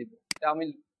ডিলিট করে দিব, এটা আমি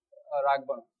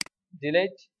রাখবো না,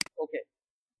 ডিলিট, ওকে,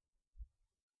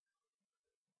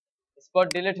 স্পট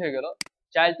ডিলিট হয়ে গেল।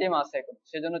 চাইল্ড থিম আছে এখন,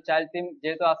 সেজন্য চাইল্ড থিম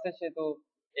যেহেতু আছে সেহেতু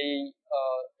এই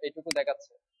এইটুকু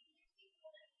দেখাচ্ছে।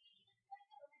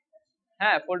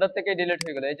 হ্যাঁ, ফোল্ডার থেকে ডিলিট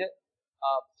হয়ে গেল। এই যে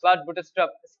ফ্ল্যাট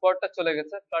বুটস্ট্র্যাপ স্পটটা চলে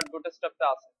গেছে, ফ্ল্যাট বুটস্ট্র্যাপটা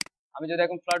আছে। আমি যদি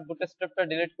এখন ফ্ল্যাট বুটস্ট্র্যাপটা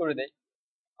ডিলিট করে দেই,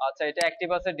 আচ্ছা এটা অ্যাক্টিভ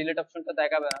আছে, ডিলিট অপশনটা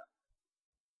দেখাবে না।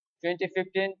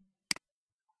 2015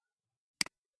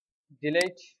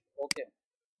 ডিলিট, ওকে,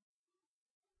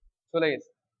 চলে গেছে।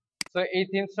 তো এই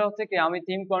থিমসটা হচ্ছে কি আমি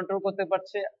থিম কন্ট্রোল করতে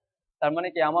পারছি। তার মানে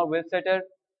কি আমার ওয়েবসাইটের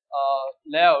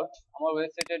লেআউট, আমার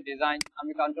ওয়েবসাইটের ডিজাইন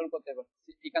আমি কন্ট্রোল করতে পারছি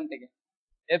এখান থেকে।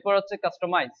 এরপর হচ্ছে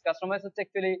কাস্টমাইজ। কাস্টমাইজ হচ্ছে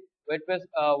অ্যাকচুয়ালি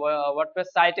ওয়ার্ডপ্রেস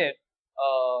সাইটের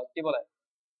কি বলে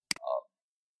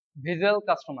ভিজুয়াল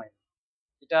কাস্টমাইজ।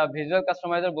 এটা ভিজুয়াল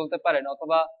কাস্টমাইজার বলতে পারেন,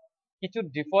 অথবা কিছু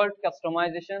ডিফল্ট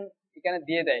কাস্টমাইজেশন এখানে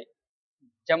দিয়ে দেয়।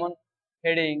 যেমন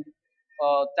হেডিং,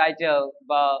 টাইটেল,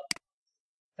 বা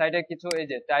সাইটের কিছু এই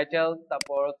যে টাইটেল,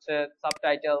 তারপর হচ্ছে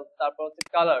সাবটাইটেল, তারপর হচ্ছে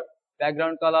colour,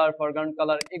 background colour, foreground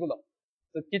colour, এগুলো।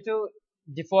 তো কিছু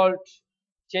ডিফল্ট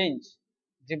চেঞ্জ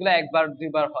যেগুলো একবার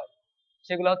দুইবার হয়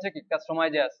সেগুলো হচ্ছে কি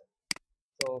কাস্টমাইজে আছে।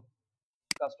 তো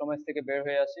কাস্টমাইজ থেকে বের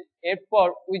হয়ে আসি। এরপর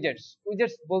উইজেটস।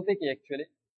 উইজেটস বলতে কি অ্যাকচুয়ালি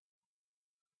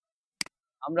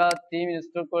আমরা থিম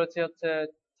ইনস্টল করেছি হচ্ছে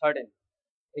 13।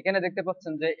 এখানে দেখতে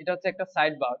পাচ্ছেন যে এটা হচ্ছে একটা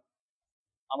সাইড বার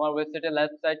আমার ওয়েবসাইটের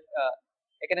লেফট সাইড।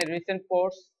 এখানে recent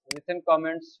post, recent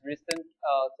comments, recent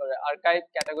sorry archive,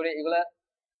 category, এগুলা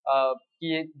কি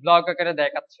ব্লগ আকারে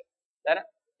দেখাচ্ছে, তাই না?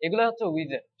 এগুলো হচ্ছে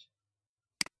উইজেট।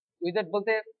 উইজেট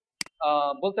বলতে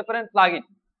বলতে পারেন প্লাগইন,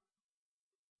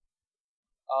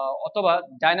 অথবা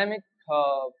ডাইনামিক,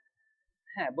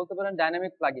 হ্যাঁ বলতে পারেন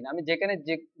ডাইনামিক প্লাগইন। আমি যেখানে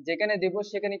যেখানে দেব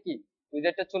সেখানে কি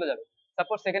উইজেটটা চলে যাবে।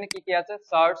 সাপোজ সেখানে কি কি আছে,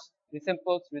 search, recent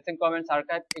post, recent comments,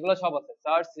 archive, এগুলো সব আছে।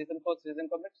 Search, recent post, recent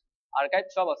comments, archive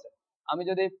সব আছে। আমি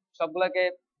যদি সবগুলাকে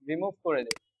রিমুভ করে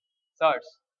দিই, search,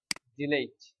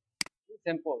 delete,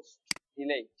 recent post,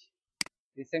 delete,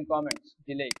 recent comments,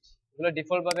 delete, এগুলো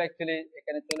ডিফল্ট ভাবে অ্যাকচুয়ালি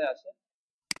এখানে চলে আসে।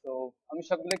 তো আমি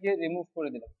সবগুলোকে রিমুভ করে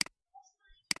দিলাম।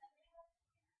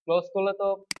 ক্লোজ করলে তো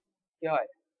কি হয়,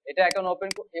 এটা এখন ওপেন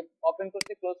ওপেন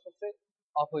করছি, ক্লোজ করছি,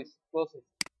 অফ হইছে, ক্লোজ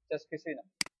হইছে, জাস্ট কিছুই না।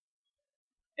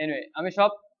 এনিওয়ে আমি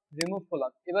সব রিমুভ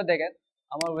করলাম। এবার দেখেন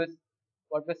আমার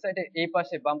ওয়েবসাইটের এই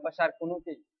পাশে বাম পাশে আর কোনো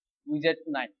কি উইজেট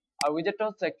নাই। আর উইজেটটা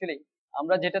হচ্ছে অ্যাকচুয়ালি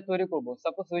আমরা যেটা তৈরি করব,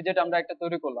 সাপোজ উইজেট আমরা একটা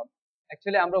তৈরি করলাম।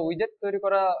 অ্যাকচুয়ালি আমরা উইজেট তৈরি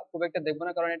করা খুব একটা দেখবো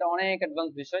না, কারণ এটা অনেক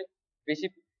অ্যাডভান্স বিষয়, বেশি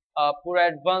পুরো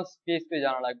অ্যাডভান্স পিএইচপি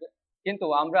জানা লাগবে। কিন্তু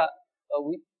আমরা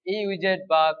এই উইজেট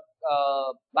বা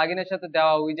প্লাগইনের সাথে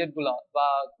দেওয়া উইজেট গুলা, বা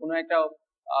কোনো একটা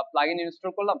প্লাগইন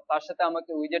ইনস্টল করলাম, তার সাথে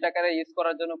আমাকে উইজেট আকারে ইউজ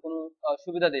করার জন্য কোনো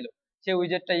সুবিধা দিল, সেই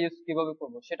উইজেটটা ইউজ কিভাবে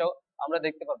করব সেটাও আমরা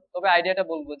দেখতে পারবো। তবে আইডিয়াটা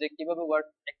বলবো যে কিভাবে ওয়ার্ড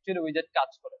অ্যাকচুয়ালি উইজেট কাজ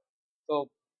করে। তো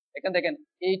এখানে দেখেন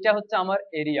এইটা হচ্ছে আমার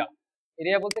এরিয়া।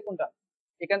 এরিয়া বলতে কোনটা,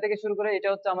 এখান থেকে শুরু করে এটা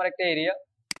হচ্ছে আমার একটা এরিয়া।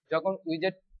 যখন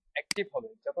উইজেট অ্যাক্টিভ হবে,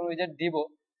 যখন উইজেট দিব,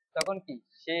 তখন কি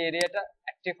সেই এরিয়াটা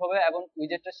অ্যাক্টিভ হবে এবং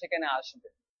উইজেটটা সেখানে আসবে।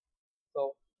 তো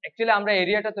অ্যাকচুয়ালি আমরা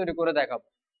এরিয়াটা তৈরি করে দেখাবো,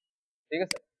 ঠিক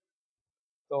আছে?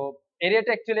 তো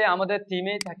এরিয়াটা অ্যাকচুয়ালি আমাদের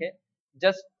থিমেই থাকে।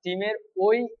 জাস্ট থিমের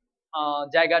ওই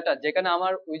জায়গাটা যেখানে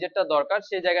আমার উইজেটটা দরকার,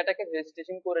 সেই জায়গাটাকে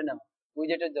রেজিস্ট্রেশন করে নেওয়া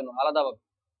উইজেটের জন্য আলাদাভাবে।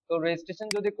 তো রেজিস্ট্রেশন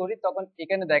যদি করি তখন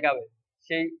এখানে দেখাবে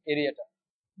সেই এরিয়াটা।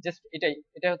 জাস্ট এটাই,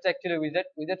 এটা হচ্ছে অ্যাকচুয়ালি উইজেট।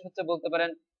 উইজেট হচ্ছে বলতে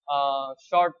পারেন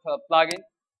শর্ট প্লাগইন,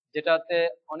 যেটাতে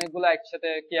অনেকগুলো একসাথে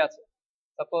কি আছে।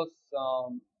 সাপোজ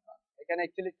এখানে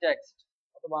অ্যাকচুয়ালি টেক্সট,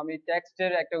 অথবা আমি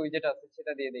টেক্সটের একটা উইজেট আছে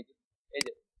সেটা দিয়ে দেখি। এই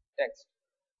যে টেক্সট,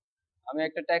 আমি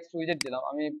একটা টেক্সট উইজেট দিলাম।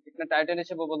 আমি এখানে টাইটেল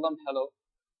হিসেবে বললাম hello,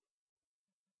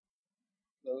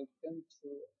 welcome to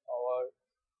our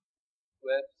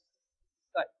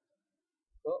website.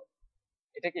 তো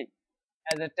এটা কি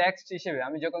অ্যাজ এ টেক্সট হিসেবে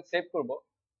আমি যখন সেভ করব,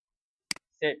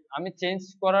 সেভ আমি চেঞ্জ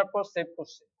করার পর সেভ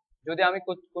করছি। যদি আমি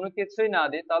কোনো কিছুই না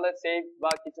দিই তাহলে সেভ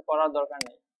বা কিছু করার দরকার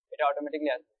নেই, এটা অটোমেটিকলি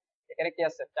আসবে। এখানে কি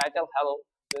আছে, title hello,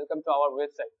 welcome to our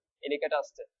website, এই লেখাটা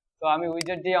আসছে। তো আমি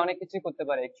উইজেট দিয়ে অনেক কিছুই করতে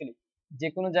পারি অ্যাকচুয়ালি, যে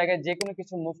কোনো জায়গায় যে কোনো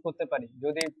কিছু মুভ করতে পারি।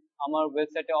 যদি আমার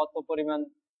ওয়েবসাইটে অত পরিমাণ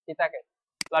কি থাকে,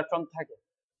 প্ল্যাটফর্ম থাকে,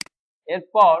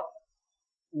 এরপর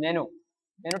মেনু,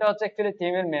 মেনুটা হচ্ছে অ্যাকচুয়ালি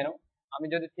থিমের মেনু। আমি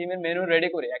যদি থিমের মেনু রেডি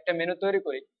করি, একটা মেনু তৈরি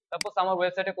করি, সাপোজ আমার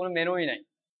ওয়েবসাইটে কোনো মেনুই নাই,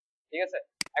 ঠিক আছে,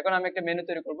 এখন আমি একটা মেনু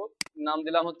তৈরি করব, নাম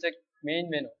দিলাম হচ্ছে মেইন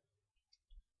মেনু।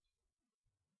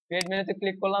 ক্রিয়েট মেনুতে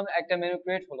ক্লিক করলাম, একটা মেনু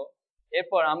ক্রিয়েট হলো।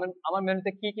 এরপর আমার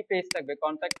মেনুতে কি কি পেজ থাকবে,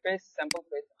 কন্টাক্ট পেজ, স্যাম্পল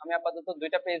পেজ, আমি আপাতত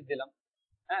দুইটা পেজ দিলাম।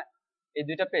 হ্যাঁ, এই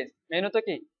দুইটা পেজ মেনুতে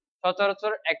কি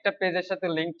সচরাচর একটা পেজের সাথে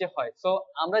লিঙ্কটি হয়, সো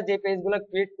আমরা যে পেজগুলো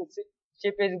ক্রিয়েট করছি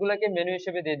সেই পেজগুলোকে মেনু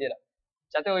হিসেবে দিয়ে দিলাম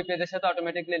যাতে ওই পেজের সাথে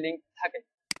অটোমেটিকলি লিঙ্ক থাকে।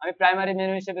 আমি প্রাইমারি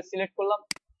মেনু হিসেবে সিলেক্ট করলাম,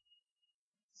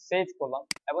 সেভ করলাম,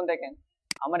 এবং দেখেন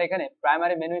আমার এখানে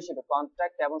প্রাইমারি মেনু হিসেবে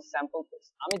কন্ট্যাক্ট এবং স্যাম্পল পেজ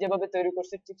আমি যেভাবে তৈরি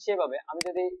করছি ঠিক সেভাবে আমি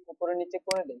যদি উপরে নিচে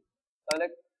করে দিই তাহলে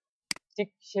ঠিক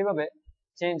সেভাবে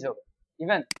চেঞ্জ হবে।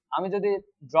 ইভেন আমি যদি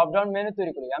ড্রপ ডাউন মেনু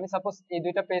তৈরি করি, আমি সাপোজ এই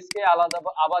দুইটা পেজকে আলাদা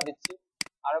আবার দিচ্ছি,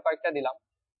 আরো কয়েকটা দিলাম,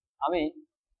 আমি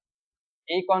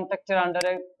এই কন্ট্যাক্টের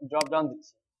আন্ডারে ড্রপ ডাউন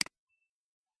দিচ্ছি,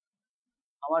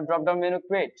 আমার ড্রপ ডাউন মেনু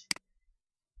ক্রিয়েট,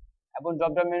 এবং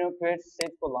drop down menu create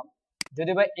save করলাম।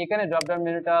 যদি ভাই এখানে ড্রপ ডাউন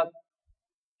মেনুটা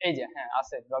এই যে হ্যাঁ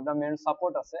আছে, ড্রপ ডাউন মেনু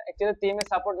সাপোর্ট আছে, অ্যাকচুয়ালি থিমে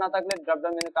সাপোর্ট না থাকলে ড্রপ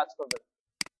ডাউন মেনু কাজ করবে না,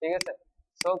 ঠিক আছে।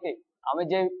 সো কি আমি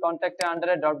যে কন্ট্যাক্টের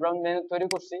আন্ডারে ড্রপ ডাউন মেনু তৈরি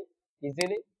করছি,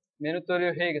 ইজিলি মেনু তৈরি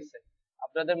হয়ে গেছে।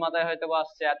 আপনাদের মাথায় হয়তো বা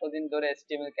আসছে এতদিন ধরে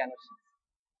HTML কেন শিখছি।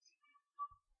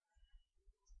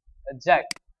 যাক,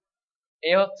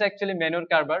 এই হচ্ছে অ্যাকচুয়ালি মেনুর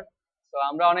কারবার। তো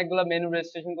আমরা অনেকগুলো মেনু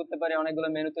রেজিস্ট্রেশন করতে পারি, অনেকগুলো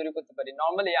মেনু তৈরি করতে পারি।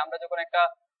 নরমালি আমরা যখন একটা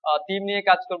থিম নিয়ে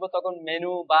কাজ করব তখন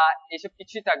মেনু বা এসব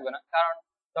কিছুই থাকবে না, কারণ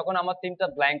তখন আমার থিমটা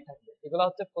ব্ল্যাঙ্ক থাকবে। এগুলো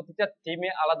হচ্ছে প্রতিটা থিমে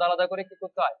আলাদা আলাদা করে কি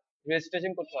করতে হয়,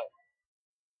 রেজিস্ট্রেশন করতে হয়।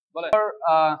 বলে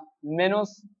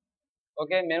মেনুস,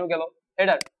 ওকে মেনু গেল।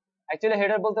 হেডার, অ্যাকচুয়ালি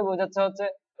হেডার বলতে বোঝাচ্ছে হচ্ছে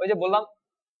ওই যে বললাম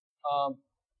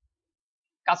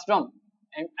কাস্টম,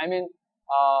 আই মিন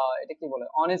এটা কি বলে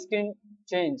on screen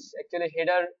change. Actually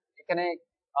header এখানে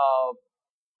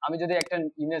আমি যদি একটা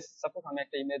ইমেজ, সাপোজ আমি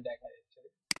একটা ইমেজ দেখাই, অ্যাকচুয়ালি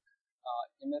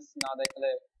ইমেজ না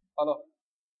দেখালে ভালো,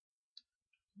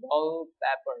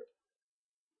 ওয়ালপেপার,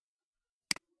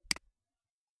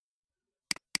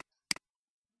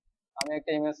 আমি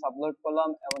একটা ইমেজ আপলোড করলাম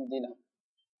এবং দিলাম,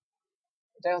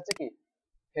 এটা হচ্ছে কি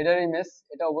হেডার ইমেজ।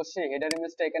 এটা অবশ্যই হেডার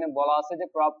ইমেজটা এখানে বলা আছে যে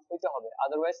ক্রপ হইতে হবে,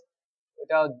 আদারওয়াইজ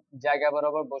এটা জায়গা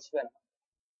বরাবর বসবে না।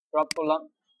 ক্রপ করলাম,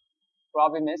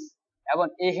 ক্রপ ইমেজ, এবং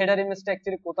এই হেডার ইমেজটা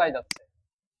অ্যাকচুয়ালি কোথায় যাচ্ছে,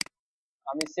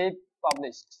 আমি সেভ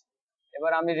পাবলিশড,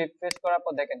 এবার আমি রিফ্রেশ করার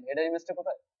পর দেখেন হেডার ইমেজটা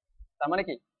কোথায়। তার মানে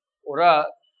কি ওরা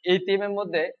এই থিমের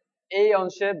মধ্যে এই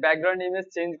অংশে ব্যাকগ্রাউন্ড ইমেজ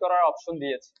চেঞ্জ করার অপশন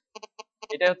দিয়েছে।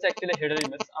 এটা হচ্ছে অ্যাকচুয়ালি হেডার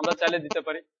ইমেজ, আমরা চাইলে দিতে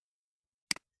পারি,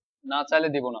 না চাইলে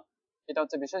দিব না, এটা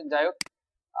হচ্ছে বিষয়। যাই হোক,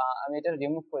 আমি এটা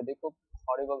রিমুভ করে দিই, খুব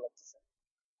হরিবল লাগতেছে।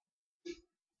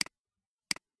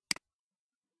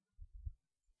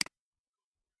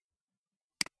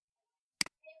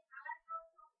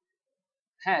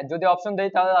 হ্যাঁ, যদি অপশন দেই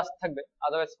তাহলে আসতে থাকবে,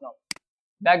 আদারওয়াইজ নট।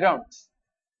 ব্যাকগ্রাউন্ড,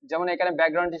 যেমন এখানে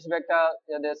ব্যাকগ্রাউন্ড হিসেবে একটা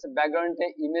ব্যাকগ্রাউন্ডে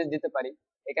ইমেজ দিতে পারি,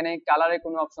 এখানে কালারে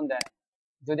কোনো অপশন দেয় না।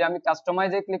 যদি আমি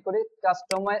কাস্টমাইজে ক্লিক করি,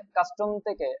 কাস্টম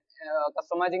থেকে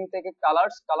কাস্টমাইজিং থেকে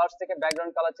কালার্স থেকে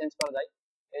ব্যাকগ্রাউন্ড কালার চেঞ্জ করা যায়।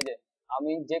 এই যে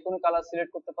আমি যে কোনো কালার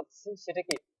সিলেক্ট করতে পারছি, সেটা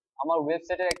কি আমার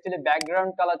ওয়েবসাইটের অ্যাকচুয়ালি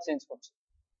ব্যাকগ্রাউন্ড কালার চেঞ্জ করছে,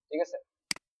 ঠিক আছে।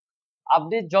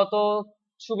 আপনি যত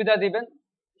সুবিধা দিবেন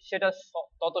সেটা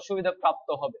তত সুবিধা প্রাপ্ত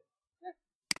হবে, হ্যাঁ।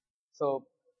 সো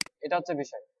এটা হচ্ছে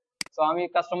বিষয়। তো আমি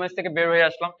কাস্টমাইজ থেকে বের হয়ে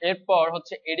আসলাম। এরপর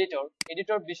হচ্ছে এডিটর।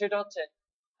 এডিটর বিষয়টা হচ্ছে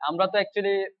আমরা তো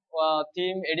অ্যাকচুয়ালি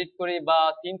থিম এডিট করি বা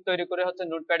থিম তৈরি করে হচ্ছে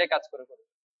নোটপ্যাডে কাজ করে করি।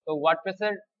 তো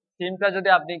ওয়ার্ডপ্রেসের থিমটা যদি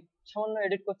আপনি সামান্য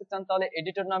এডিট করতে চান তাহলে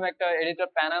এডিটর নামে একটা এডিটর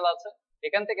প্যানেল আছে।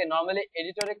 এখান থেকে নরমালি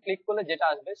এডিটরে ক্লিক করলে যেটা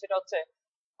আসবে সেটা হচ্ছে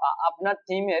আপনার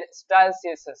থিমের স্টাইল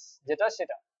সিএসএস যেটা,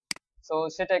 সেটা তো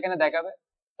সেটা এখানে দেখাবে।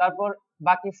 তারপর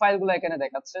বাকি ফাইলগুলো এখানে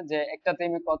দেখাচ্ছে যে একটা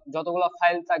থিমে যতগুলো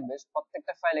ফাইল থাকবে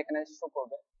প্রত্যেকটা ফাইল এখানে শো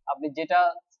করবে। আপনি যেটা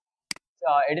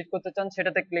এডিট করতে চান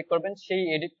সেটাতে ক্লিক করবেন,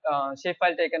 সেই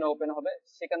ফাইলটা এখানে ওপেন হবে।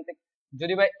 সেখান থেকে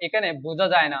যদি ভাই এখানে বোঝা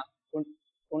যায় না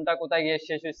কোনটা কোথায় গিয়ে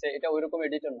শেষ হয়েছে, এটা ওইরকম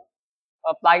এডিটর না।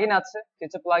 প্লাগইন আছে,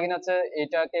 কিছু প্লাগইন আছে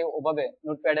এটাকে ওভাবে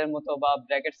নোটপ্যাডের মতো বা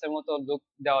ব্র্যাকেটস এর মতো লুক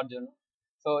দেওয়ার জন্য,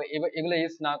 তো এগুলো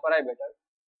ইউজ না করাই বেটার।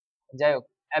 যাই হোক,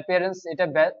 অ্যাপিয়ারেন্স এটা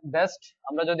বেস্ট।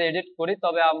 আমরা যদি এডিট করি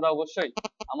তবে আমরা অবশ্যই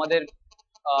আমাদের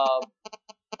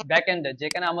ব্যাকএন্ডে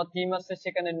যেখানে আমার থিম আছে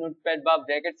সেখানে নোটপ্যাড বা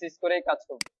ব্র্যাকেটস ইউজ করেই কাজ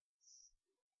করব।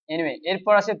 এনিওয়ে,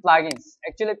 এরপর আসে প্লাগইনস।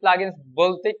 অ্যাকচুয়ালি প্লাগইনস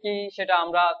বলতে কি সেটা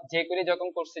আমরা jQuery যখন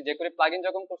করছি, jQuery প্লাগইন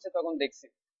যখন করছি তখন দেখছি।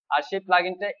 আর সেই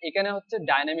প্লাগইনটা এখানে হচ্ছে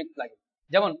ডাইনামিক প্লাগইন।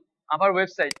 যেমন আমার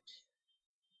ওয়েবসাইট,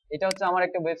 এটা হচ্ছে আমার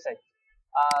একটা ওয়েবসাইট।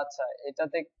 আচ্ছা,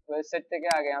 এটাতে ওয়েবসাইট থেকে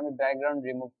আগে আমি ব্যাকগ্রাউন্ড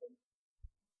রিমুভ করি।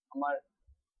 আমার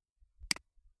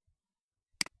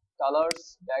কালার্স,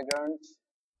 ব্যাকগ্রাউন্ড,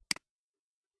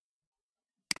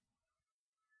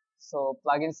 সো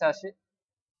প্লাগইনসে আসি।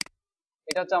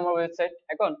 এটা হচ্ছে আমার ওয়েবসাইট।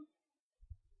 এখন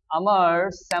আমার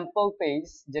স্যাম্পল পেজ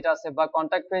যেটা আছে বা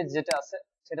কন্ট্যাক্ট পেজ যেটা আছে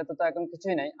সেটাতে তো এখন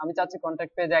কিছুই নাই। আমি চাচ্ছি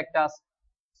কন্ট্যাক্ট পেজে একটা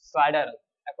স্লাইডার,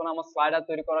 এখন আমার স্লাইডার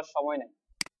তৈরি করার সময় নেই।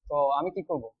 তো আমি কি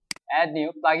করব, অ্যাড নিউ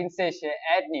প্লাগইনসে এসে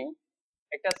অ্যাড নিউ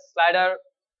একটা স্লাইডার,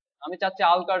 আমি চাচ্ছি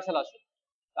আল কার্সেল আসুক।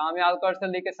 তো আমি আল কার্সেল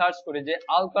লিখে সার্চ করি যে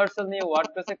আল কার্সেল নিয়ে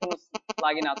ওয়ার্ডপ্রেসে কোনো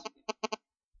প্লাগইন আছে কি।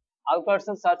 আল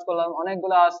কার্সেল সার্চ করলাম,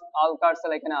 অনেকগুলো আল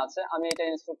কার্সেল এখানে আছে, আমি এটা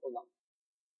ইনস্টল করলাম,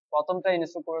 প্রথমটা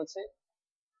ইনস্টল করেছি।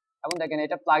 এখন দেখেন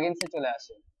এটা প্লাগইনসে চলে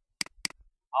আসে,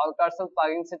 আল কার্সেল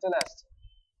প্লাগইনসে চলে আসছে,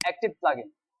 অ্যাক্টিভ প্লাগইন।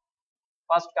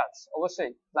 ফার্স্ট কাজ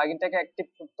অবশ্যই প্লাগইনটাকে অ্যাক্টিভ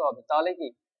করতে হবে, তাহলে কি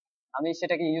আমি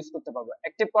সেটাকে ইউজ করতে পারবো।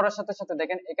 অ্যাক্টিভ করার সাথে সাথে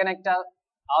দেখেন এখানে একটা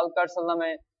আল কার্সেল নামে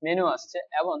মেনু আসছে,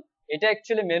 এবং এটা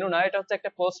অ্যাকচুয়ালি মেনু না, এটা হচ্ছে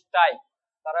একটা পোস্ট টাইপ।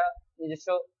 তারা নিজস্ব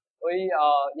ওই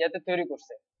ইয়াতে তৈরি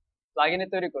করছে, প্লাগইনে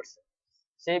তৈরি করছে।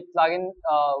 সেই প্লাগইন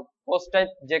পোস্ট টাইপ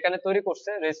যেখানে তৈরি করছে,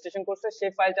 রেজিস্ট্রেশন করছে,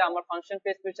 সেই ফাইলটা আমার ফাংশন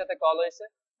পিএইচপির সাথে কল হয়েছে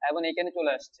এবং এখানে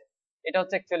চলে আসছে। এটা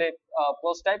হচ্ছে অ্যাকচুয়ালি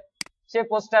পোস্ট টাইপ। সেই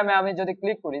পোস্ট টাইমে আমি যদি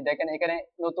ক্লিক করি, দেখেন এখানে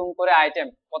নতুন করে আইটেম,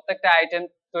 প্রত্যেকটা আইটেম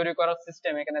তৈরি করার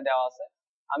সিস্টেম এখানে দেওয়া আছে।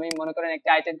 আমি মনে করেন একটা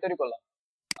আইটেম তৈরি করলাম,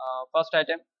 ফার্স্ট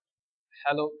আইটেম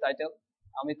হ্যালো টাইটেল,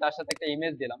 আমি তার সাথে একটা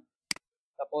ইমেজ দিলাম।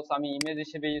 সাপোজ আমি ইমেজ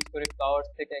হিসেবে ইউজ করি ফ্লাওয়ার্স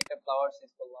থেকে একটা ফ্লাওয়ার্স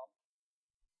ইউজ করলাম,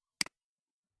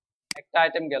 একটা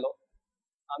আইটেম গেল।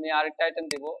 আমি আরেকটা আইটেম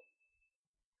দিব,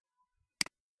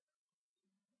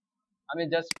 আমি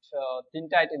জাস্ট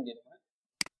তিনটা আইটেম দিলাম। হ্যাঁ,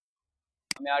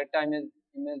 আমি আরেকটা ইমেজ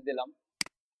ইমেজ দিলাম,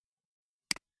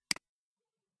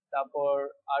 তারপর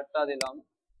আরেকটা দিলাম,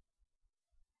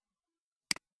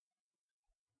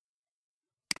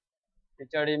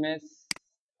 ফিচার ইমেজ,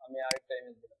 আমি আরেকটা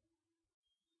ইমেজ দিলাম।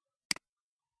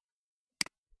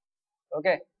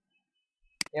 ওকে,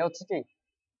 এ হচ্ছে কি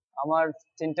আমার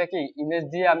তিনটা কি ইমেজ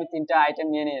দিয়ে আমি তিনটা আইটেম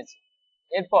নিয়ে নিয়েছি।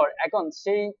 এরপর এখন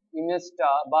সেই ইমেজটা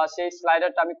বা সেই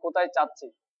স্লাইডারটা আমি কোথায় চাচ্ছি,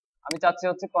 আমি চাচ্ছি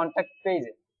হচ্ছে কন্ট্যাক্ট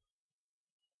পেজে।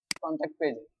 কন্ট্যাক্ট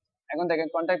পেজে এখন দেখেন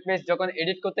কন্ট্যাক্ট পেজ যখন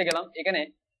এডিট করতে গেলাম, এখানে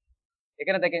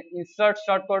এখানে দেখেন ইনসার্ট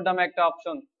শর্টকাট নামে একটা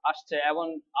অপশন আসছে এবং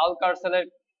আল কার্সেলের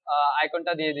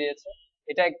আইকনটা দিয়ে দিয়েছে।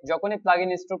 এটা যখনই প্লাগইন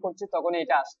ইনস্টল করছি তখনই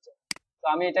এটা আসছে। তো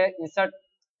আমি এটা ইনসার্ট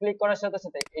ক্লিক করার সাথে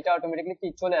সাথে এটা অটোমেটিক্যালি কি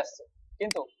চলে আসছে।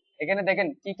 কিন্তু এখানে দেখেন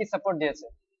কি কি সাপোর্ট দিয়েছে,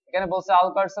 এখানে বলছে আল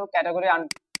কার্সেল category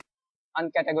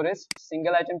আনক্যাটাগরিজড,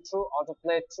 single item true, auto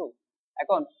play true.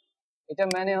 এখন এটা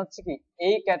মানে হচ্ছে কি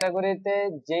এই ক্যাটাগরিতে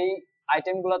যেই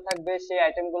আইটেম গুলো থাকবে সেই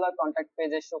আইটেম গুলো কন্ট্যাক্ট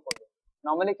পেজে শো করবে।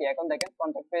 নর্মালি কি এখন দেখেন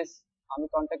কন্ট্যাক্ট পেজ, আমি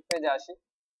কন্ট্যাক্ট পেজে আসি,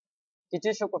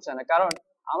 কিছুই শো করছে না, কারণ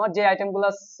আমার যে আইটেম গুলো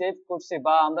সেভ করছি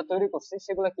বা আমরা তৈরি করছি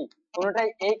সেগুলো কি কোনোটাই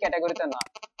এই ক্যাটাগরিতে না।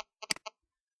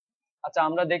 আচ্ছা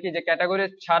আমরা দেখি যে ক্যাটাগরি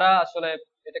ছাড়া আসলে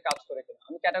এটা কাজ করে কিনা।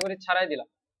 আমি ক্যাটাগরি ছাড়াই দিলাম,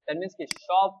 দ্যাট মিন্স কি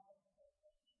সব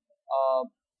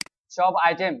সব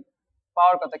আইটেম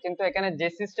পাওয়ার কথা, কিন্তু এখানে যে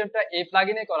সিস্টেমটা এই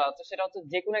প্লাগইনে করা আছে সেটা হচ্ছে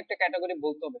যে কোনো একটা ক্যাটাগরি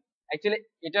বলতে হবে। অ্যাকচুয়ালি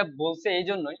এটা বলছে এই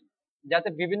জন্যই যাতে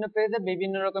বিভিন্ন পেজে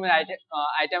বিভিন্ন রকমের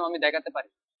আইটেম আমি দেখাতে পারি,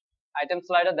 আইটেম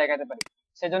স্লাইডার দেখাতে পারি,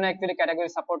 সেজন্য অ্যাকচুয়ালি ক্যাটাগরি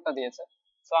সাপোর্টটা দিয়েছে।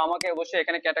 সো আমাকে অবশ্যই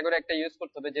এখানে ক্যাটাগরি একটা ইউজ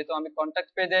করতে হবে, যেহেতু আমি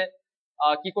কন্ট্যাক্ট পেজে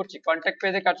কি করছি, কন্ট্যাক্ট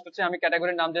পেজে কাজ করছি। আমি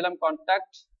ক্যাটাগরির নাম দিলাম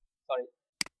কন্ট্যাক্ট, সরি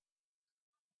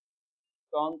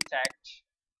কন্ট্যাক্ট,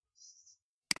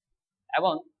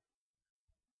 এবং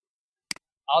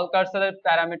অল কার্সেলের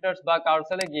প্যারামিটারস বা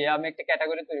কার্সেলে গিয়ে আমি একটা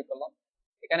ক্যাটাগরি তৈরি করলাম।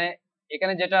 এখানে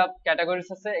এখানে যেটা ক্যাটাগরিজ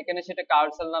আছে এখানে সেটা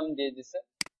কার্সেল নাম দিয়ে দিছে।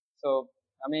 তো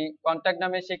আমি কন্ট্যাক্ট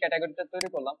নামে সেই ক্যাটাগরিটা তৈরি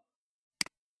করলাম,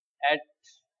 অ্যাড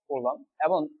করলাম,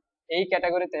 এবং এই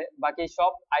ক্যাটাগরিতে বাকি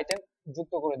সব আইটেম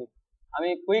যুক্ত করে দিই। আমি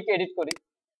কুইক এডিট করি,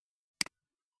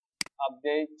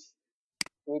 update,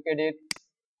 quick edit,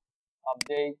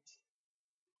 update,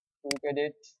 quick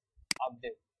edit,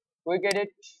 update. Quick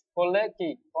edit করলে কি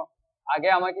আগে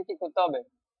আমাকে কি করতে হবে,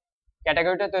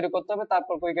 ক্যাটাগরিটা তৈরি করতে হবে,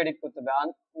 তারপর কুইক এডিট করতে হবে।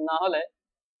 না হলে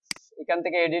এখান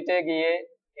থেকে এডিটে গিয়ে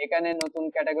এখানে নতুন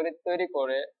ক্যাটাগরি তৈরি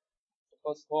করে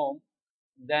সাপোজ হোম,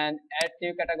 দেন অ্যাড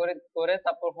নিউ ক্যাটাগরি করে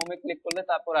তারপর হোমে ক্লিক করলে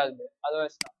তারপর আসবে,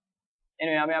 আদারওয়াইজ না।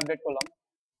 এনিওয়ে আমি আপডেট করলাম।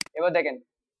 এবার দেখেন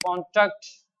কন্ট্রাক্ট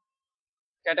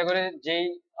ক্যাটাগরির যেই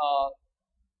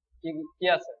কি কি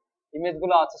আছে ইমেজ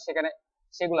গুলো আছে সেখানে,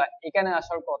 সেগুলা এখানে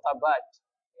আসার কথা, বাট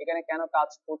এখানে কেন কাজ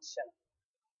করছে না,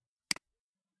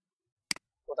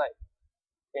 কোথায়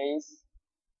পেজ,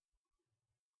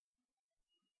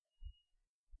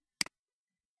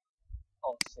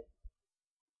 অবশ্যই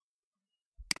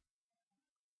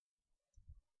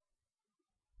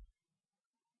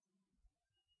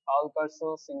all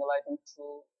cursor single item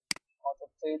true, auto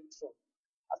play true।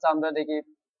 আচ্ছা আমরা দেখি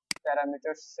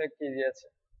প্যারামিটারস এ কি দিয়েছে,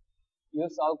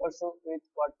 use all cursor with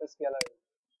wordpress gallery,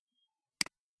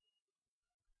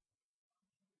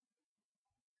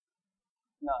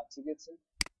 না ঠিক আছে,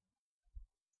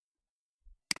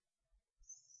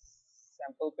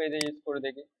 স্যাম্পল পেজে ইউজ করে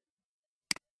দেখি।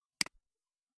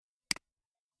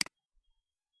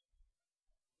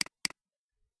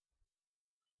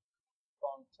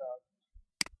 কন্ট্রাক্ট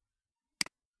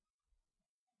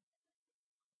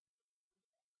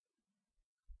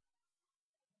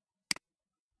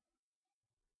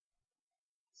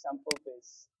স্যাম্পল পেজ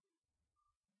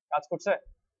কাজ করছে?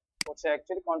 করছে।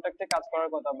 অ্যাকচুয়ালি কন্ট্রাক্টে কাজ করার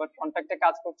কথা, বাট কন্ট্রাক্টে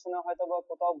কাজ করছে না, হয়তো বা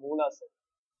কোথাও ভুল আছে।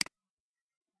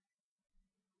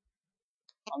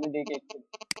 আমি দেখি একটু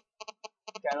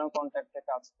কেন কন্ট্রাক্টে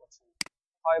কাজ করছে না।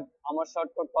 হয় আমার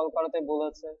শর্টকাট কল করাতে ভুল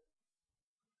আছে,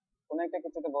 কোনো একটা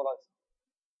কিছুতে ভুল আছে।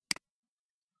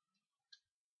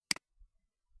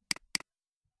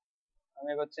 আমি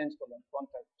এবার চেঞ্জ করলাম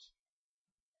কন্ট্রাক্ট।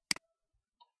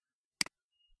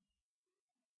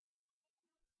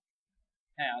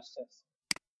 হ্যাঁ, আসছে আসছে।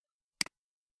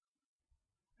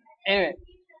 এনিওয়ে,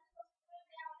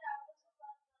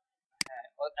 হ্যাঁ,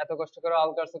 এত কষ্ট করে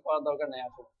আলকার্স করার দরকার নেই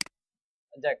আসলে।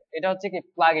 যাক, এটা হচ্ছে কি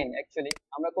প্লাগইন। অ্যাকচুয়ালি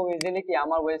আমরা খুব ইজিলি কি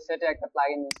আমার ওয়েবসাইটে একটা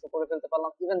প্লাগইন ইনস্টল করে ফেলতে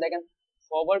পারলাম। ইভেন দেখেন,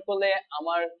 ফরওয়ার্ড করলে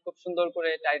আমার খুব সুন্দর করে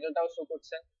টাইটেলটাও শো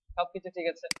করছে, সবকিছু ঠিক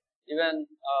আছে। ইভেন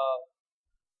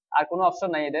আর কোনো অপশন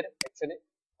নাই এদের অ্যাকচুয়ালি,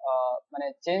 মানে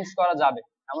চেঞ্জ করা যাবে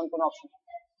এমন কোনো অপশন।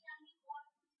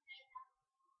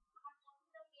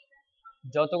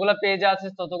 যতগুলো পেজ আছে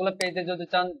ততগুলো পেজে যদি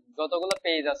চান, যতগুলো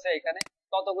পেজ আছে এখানে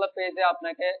ততগুলো পেজে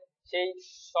আপনাকে সেই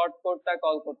শর্ট কোডটা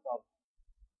কল করতে হবে,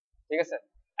 ঠিক আছে।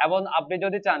 এবং আপনি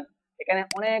যদি চান, এখানে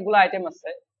অনেকগুলো আইটেম আছে,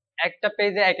 একটা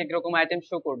পেজে এক এক রকম আইটেম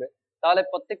শো করবে, তাহলে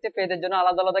প্রত্যেকটা পেজের জন্য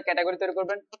আলাদা আলাদা ক্যাটাগরি তৈরি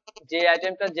করবেন। যে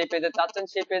আইটেমটা যে পেজে চাচ্ছেন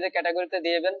সেই পেজে ক্যাটাগরিতে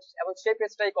দিয়ে দেবেন, এবং সেই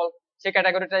পেজটাই কল, সেই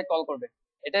ক্যাটাগরিটাই কল করবে।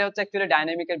 এটাই হচ্ছে অ্যাকচুয়ালি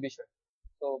ডাইনামিকের বিষয়।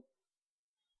 তো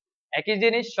একই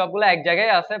জিনিস সবগুলো এক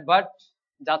জায়গায় আছে, বাট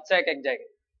যাচ্ছে এক এক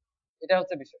জায়গায়, এটা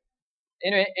হচ্ছে বিষয়।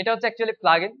 এনিওয়ে, এটা হচ্ছে অ্যাকচুয়ালি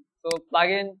প্লাগইন। তো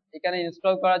প্লাগইন এখানে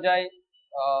ইনস্টল করা যায়।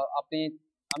 আপনি,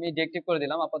 আমি ডিএক্টিভ করে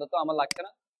দিলাম আপাতত, আমার লাগছে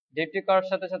না। ডিএক্টিভ করার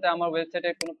সাথে সাথে আমার ওয়েবসাইটে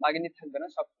কোনো প্লাগইনই থাকবে না,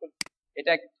 সব।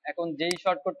 এটা এখন যেই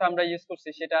শর্টকাটটা আমরা ইউজ করছি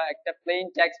সেটা একটা প্লেন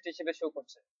টেক্সট হিসেবে শো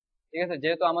করছে, ঠিক আছে,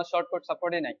 যেহেতু আমার শর্টকাট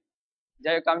সাপোর্টই নাই।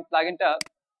 যাই হোক, আমি প্লাগইনটা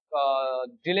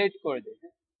ডিলিট করে দিই।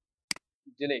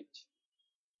 Delete,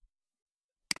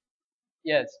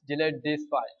 yes, delete this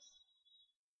files,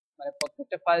 মানে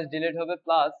প্রত্যেকটা ফাইল ডিলিট হবে।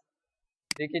 প্লাস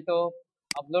দেখি তো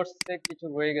আপলোডসে কিছু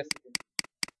রয়ে গেছে কিনা।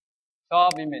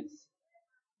 সব ইমেজ,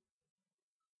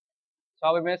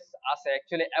 সব ইমেজ আছে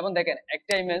অ্যাকচুয়ালি। এবং দেখেন,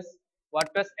 একটা ইমেজ,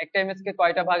 ওয়ার্ডপ্রেস একটা ইমেজকে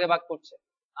কয়টা ভাগে ভাগ করছে।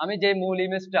 আমি যে মূল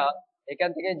ইমেজটা, এখান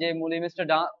থেকে যে মূল ইমেজটা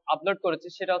আপলোড করেছি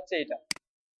সেটা হচ্ছে এটা,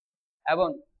 এবং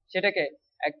সেটাকে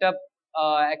একটা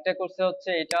একটা করছে হচ্ছে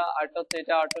এটা, আরটা হচ্ছে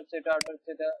এটা, আরটা হচ্ছে এটা, আরটা হচ্ছে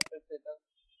এটা, আরটা হচ্ছে এটা।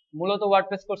 মূলত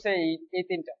ওয়ার্ডপ্রেস করছে এই এই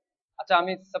তিনটা। আচ্ছা,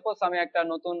 আমি সাপোজ আমি একটা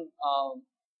নতুন আহ,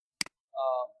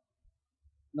 আহ,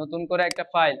 নতুন করে একটা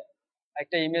ফাইল,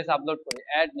 একটা ইমেজ আপলোড করি,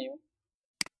 অ্যাড নিউ।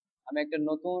 আমি একটা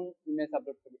নতুন ইমেজ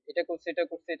আপলোড করি, এটা করছি, এটা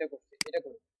করছি, এটা করছি, এটা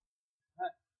করি।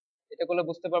 হ্যাঁ, এটা করলে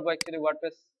বুঝতে পারবো অ্যাকচুয়ালি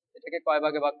ওয়ার্ডপ্রেস এটাকে কয়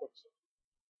ভাগে ভাগ করছে।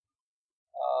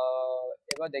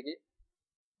 এবার দেখি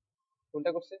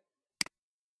কোনটা করছে,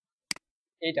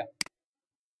 এইটা।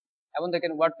 এবং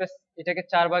দেখেন ওয়ার্ডপ্রেস এটাকে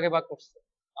 4 ভাগে ভাগ করছে।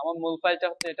 আমার মূল ফাইলটা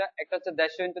হচ্ছে এটা, একটা হচ্ছে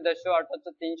 150x150, আরটা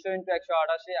হচ্ছে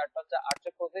 300x188, আরটা হচ্ছে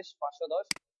 825 510,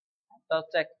 আরটা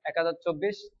হচ্ছে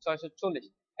 1024 640।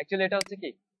 অ্যাকচুয়ালি এটা হচ্ছে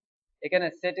কি, এখানে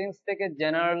সেটিংস থেকে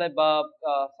জেনারেলে বা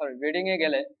সরি রিডিং এ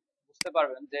গেলে বুঝতে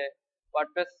পারবেন যে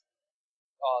ওয়ার্ডপ্রেস,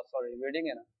 সরি রিডিং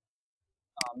এ না,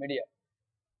 মিডিয়া,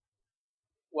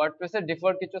 ওয়ার্ডপ্রেসের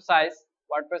ডিফল্ট কিছু সাইজ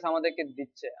ওয়ার্ডপ্রেস আমাদেরকে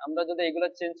দিচ্ছে। আমরা যদি এগুলো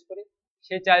চেঞ্জ করি,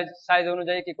 সেই সাইজ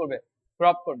অনুযায়ী কি করবে,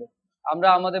 ক্রপ করবে। আমরা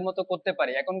আমাদের মতো করতে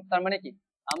পারি। এখন তার মানে কি,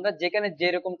 আমরা যেখানে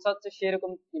যেরকম চাচ্ছি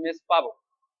সেরকম ইমেজ পাবো,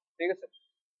 ঠিক আছে।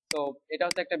 তো এটা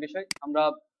হচ্ছে একটা বিষয়, আমরা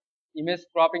ইমেজ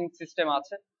ক্রপিং সিস্টেম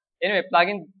আছে। এনিওয়ে,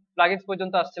 প্লাগইনস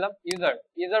পর্যন্ত আসছিলাম। ইউজার,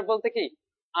 ইউজার বলতে কি,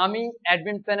 আমি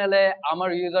অ্যাডমিন প্যানেলে আমার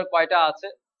ইউজার কয়টা আছে।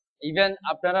 ইভেন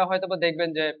আপনারা হয়তো বা দেখবেন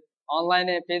যে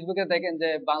অনলাইনে ফেসবুকে দেখেন যে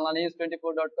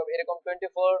banglanews24.com, এরকম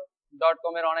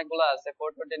 24.com এর অনেকগুলো আছে,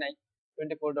 420 নাই,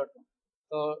 24.com।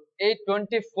 তো এই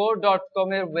 24.com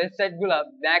এর ওয়েবসাইট গুলা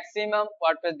ম্যাক্সিমাম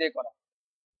ওয়ার্ডপ্রেস দিয়ে করা,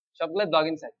 সবগুলো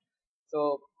ব্লগিং সাইট। তো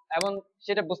এবং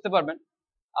সেটা বুঝতে পারবেন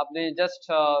আপনি জাস্ট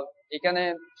এখানে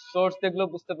সোর্স দেখলেও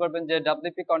বুঝতে পারবেন যে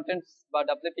ডাব্লিউপি কন্টেন্টস বা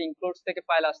ডাব্লিউপি ইনক্লুডস থেকে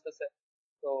ফাইল আসতেছে।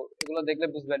 তো এগুলো দেখলে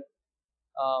বুঝবেন।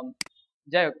 আম,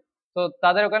 যাই হোক, তো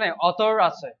তাদের ওখানে অথর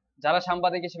আছে, যারা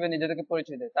সাংবাদিক হিসেবে নিজেদেরকে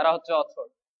পরিচয় দেয়, তারা হচ্ছে অথর।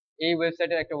 এই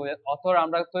ওয়েবসাইটের একটা অথর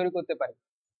আমরা তৈরি করতে পারি।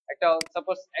 একটা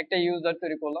সাপোজ একটা ইউজার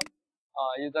তৈরি করলাম,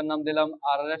 ইউজার নাম দিলাম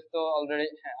আরআরএস, তো অলরেডি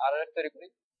হ্যাঁ আরআরএস তৈরি করি।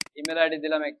 ইমেল আইডি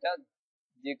দিলাম একটা,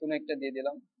 যে কোনো একটা দিয়ে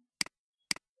দিলাম।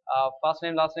 ফার্স্ট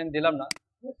নেম লাস্ট নেম দিলাম না,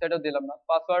 ওয়েবসাইটও দিলাম না।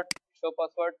 পাসওয়ার্ড, শো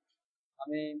পাসওয়ার্ড,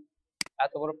 আমি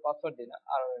এত বড় পাসওয়ার্ড দিই না।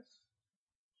 আর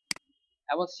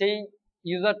এবং সেই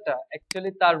ইউজারটা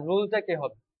অ্যাকচুয়ালি তার রুলটা কি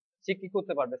হবে, সে কি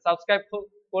করতে পারবে, সাবস্ক্রাইব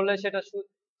করলে সেটা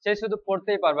সে শুধু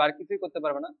পড়তেই পারবে আর কিছুই করতে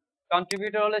পারবে না।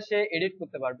 কন্ট্রিবিউটর হলে সে এডিট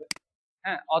করতে পারবে,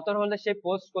 হ্যাঁ, অথর হলে সে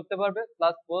পোস্ট করতে পারবে,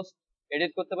 প্লাস পোস্ট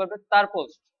এডিট করতে পারবে, তার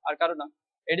পোস্ট আর কারো না।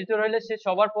 এডিটর হলে সে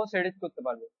সবার পোস্ট এডিট করতে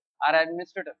পারবে। আর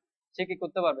অ্যাডমিনিস্ট্রেটর সে কি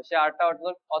করতে পারবে, সে আরটা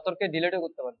অথরকে ডিলিটও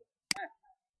করতে পারবে। হ্যাঁ,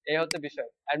 এই হচ্ছে বিষয়,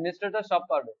 অ্যাডমিনিস্ট্রেটর সব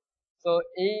পারবে। তো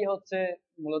এই হচ্ছে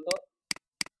মূলত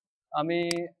আমি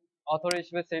অথর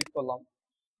হিসেবে সেভ করলাম।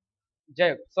 যাই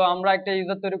হোক, তো আমরা একটা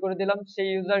ইউজার তৈরি করে দিলাম, সেই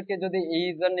ইউজারকে যদি এই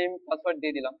ইউজার নেম পাসওয়ার্ড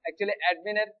দিয়ে দিলাম, অ্যাকচুয়ালি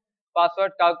অ্যাডমিনের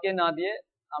পাসওয়ার্ড কাউকে না দিয়ে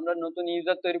আমরা নতুন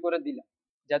ইউজার তৈরি করে দিলাম,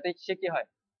 যাতে সে কি হয়,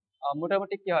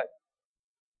 মোটামুটি কি হয়,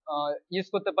 ইউজ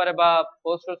করতে পারে বা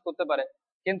পোস্ট করতে পারে।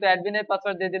 কিন্তু অ্যাডমিনের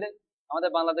পাসওয়ার্ড দিয়ে দিলে আমাদের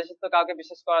বাংলাদেশে তো কাউকে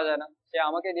বিশ্বাস করা যায় না, সে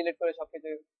আমাকে ডিলিট করে সবকিছু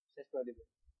শেষ করে দিবে।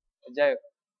 যাই হোক,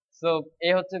 সো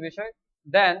এই হচ্ছে বিষয়।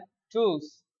 দেন টুলস,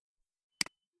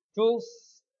 টুলস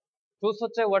টুলস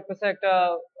হচ্ছে ওয়ার্ডপ্রেসে একটা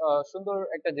সুন্দর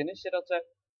একটা জিনিস, সেটা হচ্ছে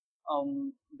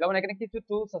যেমন এখানে কিছু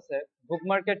টুলস আছে,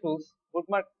 বুকমার্কের টুলস,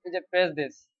 বুকমার্ক এই যে পেজ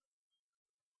দিস,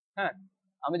 হ্যাঁ,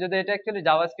 আমি যদি এটা অ্যাকচুয়ালি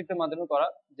জাভাস্ক্রিপ্টের মাধ্যমে করা,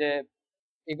 যে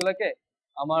এগুলাকে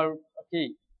আমার কি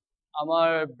আমার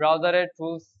ব্রাউজারের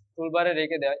টুলবারে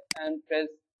রেখে দেয় এন্ড প্রেস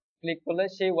ক্লিক করলে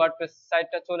সেই ওয়ার্ডপ্রেস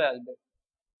সাইটটা চলে আসবে,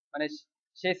 মানে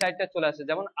সেই সাইটটা চলে আসে।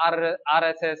 যেমন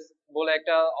আরএসএস বলে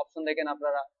একটা অপশন দেখেন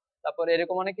আপনারা, তারপর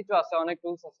এরকম অনেক কিছু আছে, অনেক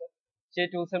টুলস আছে। সেই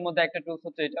টুলস এর মধ্যে একটা টুলস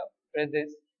হচ্ছে এটা প্রেস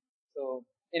দিস। তো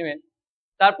এনিওয়ে,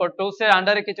 তারপর টুলস এর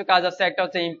আন্ডারে কিছু কাজ আছে, একটা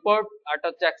হচ্ছে ইম্পোর্ট আর একটা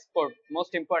হচ্ছে এক্সপোর্ট।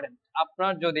 মোস্ট ইম্পর্টেন্ট,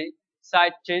 আপনার যদি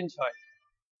সাইট চেঞ্জ হয়,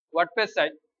 ওয়ার্ডপ্রেস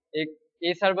সাইট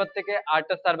এই সার্ভার থেকে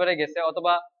আরেকটা সার্ভারে গেছে,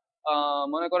 অথবা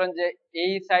মনে করেন যে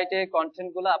এই সাইটে কন্টেন্ট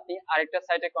গুলো আপনি আরেকটা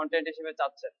সাইটে কন্টেন্ট হিসেবে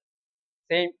চাচ্ছেন,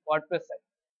 সেম ওয়ার্ডপ্রেস সাইট।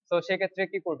 তো সেক্ষেত্রে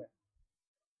কি করবেন,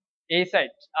 এই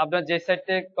সাইট আপনার যে সাইট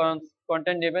থেকে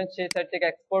কন্টেন্ট নেবেন সেই সাইট থেকে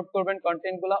এক্সপোর্ট করবেন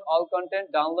কন্টেন্ট গুলো, অল কন্টেন্ট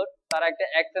ডাউনলোড, তারা একটা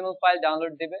এক্সএমএল ফাইল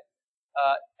ডাউনলোড দিবে,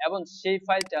 এবং সেই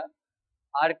ফাইলটা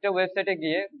আরেকটা ওয়েবসাইটে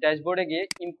গিয়ে ড্যাশবোর্ডে গিয়ে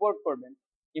ইম্পোর্ট করবেন।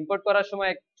 ইম্পোর্ট করার সময়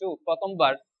একটু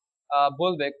প্রথমবার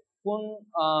বলবে কোন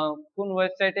কোন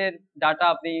ওয়েবসাইটের ডাটা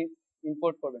আপনি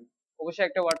ইম্পোর্ট করবেন। অবশ্যই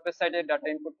একটা ওয়ার্ডপ্রেস সাইটের ডাটা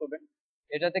ইম্পোর্ট করবেন।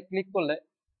 এটাতে ক্লিক করলে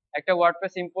একটা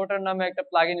ওয়ার্ডপ্রেস ইম্পোর্টার নামে একটা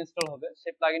প্লাগইন ইনস্টল হবে,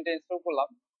 সেই প্লাগইনটা ইনস্টল করলাম,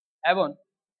 এবং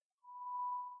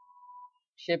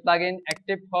সেই প্লাগইন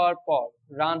অ্যাক্টিভ হওয়ার পর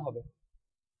রান হবে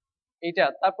এটা।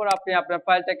 তারপর আপনি আপনার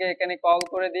ফাইলটাকে এখানে কল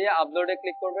করে দিয়ে আপলোডে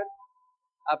ক্লিক করবেন,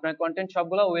 আপনার কন্টেন্ট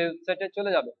সবগুলো ওয়েবসাইটে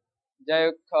চলে যাবে। যাই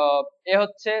হোক, এ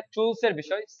হচ্ছে টুলস এর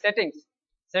বিষয়। সেটিংস,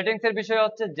 সেটিংস এর বিষয়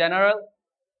হচ্ছে জেনারেল।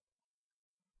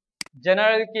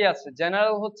 জেনারেল কি আছে,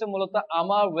 জেনারেল হচ্ছে মূলত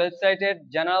আমার ওয়েবসাইটের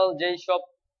জেনারেল যেই সব,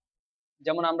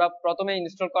 যেমন আমরা প্রথমে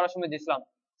ইনস্টল করার সময় দিছিলাম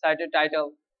সাইটের টাইটেল,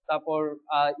 তারপর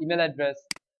ইমেল অ্যাড্রেস,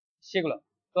 সেগুলো।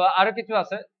 তো আরো কিছু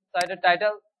আছে, সাইটের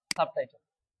টাইটেল, সাবটাইটেল,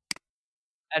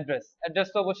 অ্যাড্রেস। অ্যাড্রেস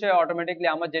তো অবশ্যই অটোমেটিকলি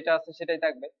আমার যেটা আছে সেটাই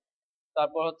থাকবে।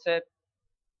 তারপর হচ্ছে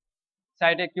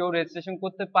সাইটে কেউ রেজিস্ট্রেশন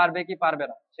করতে পারবে কি পারবে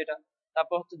না সেটা।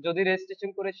 তারপর হচ্ছে যদি রেজিস্ট্রেশন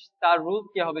করে তার রুল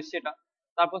কি হবে সেটা।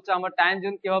 তারপর হচ্ছে আমার টাইম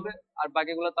জোন কি হবে, আর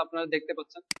বাকিগুলো তো আপনারা দেখতে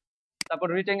পাচ্ছেন। তারপর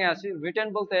রিটেনে আসি। রিটেন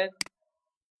বলতে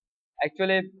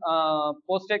অ্যাকচুয়ালি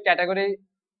পোস্টের ক্যাটাগরি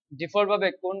ডিফল্ট ভাবে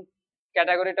কোন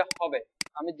ক্যাটাগরিটা হবে,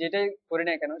 আমি যেটাই করি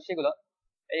না কেন সেগুলো,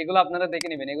 এইগুলো আপনারা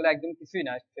দেখে নেবেন, এগুলো একদম কিছুই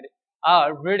না অ্যাকচুয়ালি। আর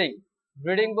রিডিং,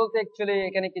 রিডিং বলতে অ্যাকচুয়ালি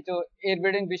এখানে কিছু এর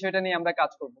রিডিং বিষয়টা নিয়ে আমরা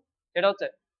কাজ করব। সেটা হচ্ছে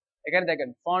এখানে দেখেন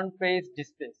front page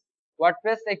display.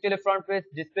 WordPress actually front page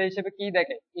display হিসেবে কি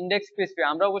দেখে, ইন্ডেক্স পিএইচপি।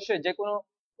 আমরা অবশ্যই যে কোনো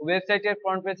ওয়েবসাইটের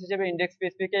ফ্রন্ট পেজ হিসেবে ইন্ডেক্স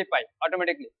পিএইচপি কেই পাই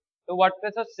অটোমেটিকলি। তো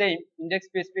ওয়ার্ডপ্রেসও সেম ইন্ডেক্স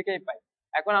পিএইচপি কেই পাই।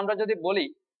 এখন আমরা যদি বলি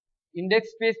ইন্ডেক্স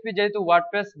পিএইচপি যেহেতু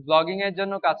ওয়ার্ডপ্রেস ব্লগিং এর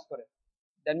জন্য কাজ করে,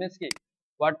 দ্যাট মিন্স কি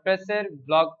ওয়ার্ডপ্রেস এর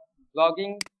ব্লগিং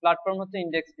প্ল্যাটফর্ম হচ্ছে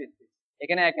ইন্ডেক্স পিএইচপি।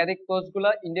 এখানে একাধিক পোস্ট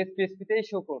গুলা ইন্ডেক্স পিএইচপি তেই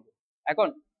শো করবে। এখন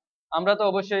আমরা তো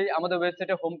অবশ্যই আমাদের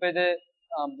ওয়েবসাইটে হোম পেজে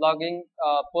ব্লগিং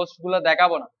পোস্ট গুলো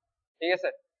দেখাবো না, ঠিক আছে?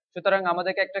 সুতরাং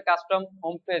আমাদেরকে একটা কাস্টম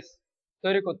হোম পেজ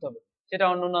তৈরি করতে হবে, সেটা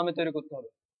অন্য নামে তৈরি করতে হবে,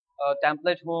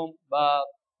 টেমপ্লেট হোম বা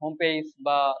হোম পেজ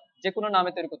বা যে কোনো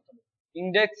নামে তৈরি করতে হবে।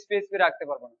 ইন্ডেক্স পিএইচপি রাখতে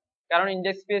পারবো না, কারণ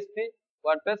ইন্ডেক্স পিএইচপি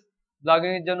ওয়ার্ডপ্রেস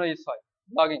ব্লগিং এর জন্য ইউজ হয়,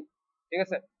 ব্লগিং, ঠিক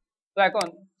আছে? তো এখন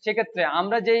সেক্ষেত্রে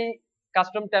আমরা যেই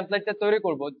কাস্টম টেমপ্লেটটা তৈরি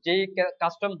করব, যেই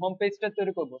কাস্টম হোম পেজটা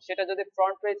তৈরি করব, সেটা যদি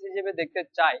ফ্রন্ট পেজ হিসেবে দেখতে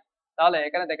চাই, তাহলে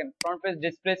এখানে দেখেন ফ্রন্ট পেজ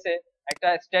ডিসপ্লেসে একটা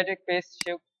স্ট্যাটিক পেজ,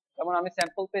 যেমন আমি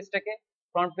স্যাম্পল পেজটাকে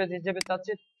ফ্রন্ট পেজ হিসেবে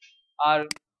চাচ্ছি, আর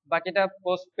বাকিটা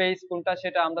পোস্ট পেজ কোনটা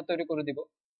সেটা আমরা তৈরি করে দিব।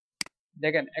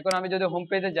 দেখেন এখন আমি যদি হোম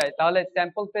পেজে যাই তাহলে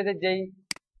স্যাম্পল পেজে যেই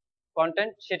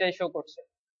কন্টেন্ট সেটাই শো করছে।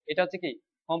 এটা হচ্ছে কি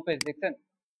হোম পেজ, দেখছেন?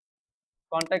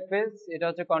 কন্ট্যাক্ট পেজ, এটা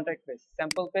হচ্ছে contact page,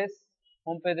 sample page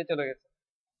home পেজে চলে গেছে।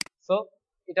 সো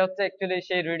এটা হচ্ছে অ্যাকচুয়ালি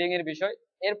সেই রিডিং এর বিষয়।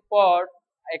 এরপর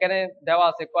এখানে দেওয়া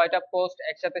আছে কয়টা পোস্ট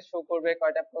একসাথে শো করবে,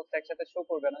 কয়টা পোস্ট একসাথে শো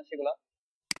করবে না সেগুলা।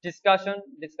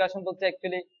 ডিসকাশন বলতে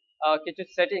অ্যাকচুয়ালি কিছু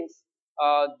সেটিংস,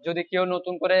 যদি কেউ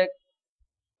নতুন করে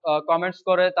কমেন্টস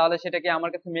করে তাহলে সেটা কি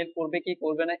আমার কাছে মেল করবে কি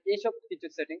করবে না, এইসব কিছু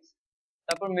সেটিংস।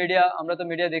 তারপর মিডিয়া, আমরা তো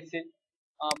মিডিয়া দেখছি।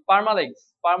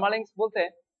 পারমালিঙ্কস বলতে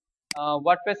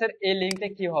ওয়ার্ডপ্রেসের এই লিঙ্কটা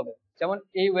কি হবে, যেমন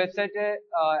এই ওয়েবসাইটে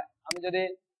আমি যদি,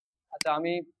 আচ্ছা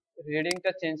আমি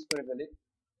রিডিংটা চেঞ্জ করে ফেলি।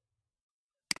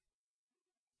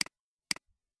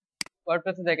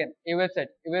 ওয়ার্ডপ্রেসে দেখেন এই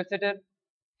ওয়েবসাইটের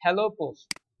হ্যালো পোস্ট,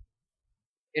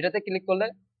 এটাতে ক্লিক করলে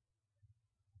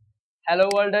হ্যালো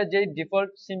ওয়ার্ল্ডের যে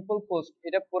ডিফল্ট সিম্পল পোস্ট,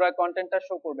 এটা পুরো কন্টেন্টটা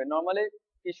শো করবে। নরমালি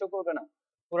কি শো করবে না,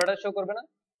 পুরোটা শো করবে না,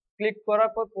 ক্লিক করার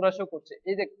পর পুরো শো করছে।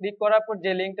 এই যে ক্লিক করার পর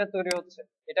যে লিঙ্কটা তৈরি হচ্ছে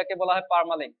এটাকে বলা হয়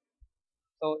পারমালিঙ্ক।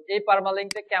 তো এই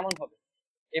পারমালিঙ্কটা কেমন হবে,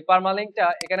 এই পারমালিঙ্কটা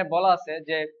এখানে বলা আছে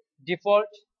যে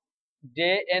ডিফল্ট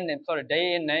ডে এন্ড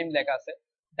নেম লেখা আছে।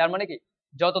 তার মানে কি,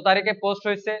 যত তারিখে পোস্ট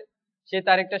হয়েছে সেই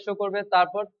তারিখটা শো করবে,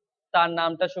 তারপর তার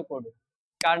নামটা শো করবে।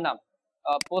 কার নাম?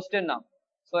 পোস্টের নাম।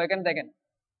 তো এখানে দেখেন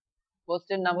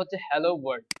পোস্টের নাম হচ্ছে হ্যালো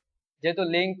ওয়ার্ল্ড, যেহেতু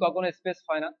লিঙ্ক কখনো স্পেস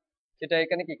হয় না সেটা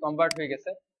এখানে কি কনভার্ট হয়ে গেছে।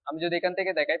 আমি যদি এখান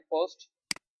থেকে দেখাই পোস্ট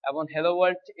এবং হ্যালো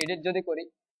ওয়ার্ল্ড এডিট যদি করি,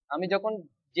 আমি যখন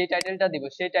যে টাইটেলটা দিব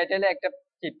সেই টাইটেলে একটা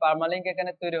কি পারমালিঙ্ক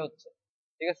এখানে তৈরি হচ্ছে।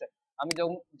 ঠিক আছে, আমি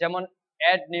যেমন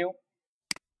অ্যাড নিউ,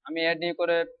 আমি অ্যাড নিউ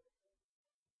করে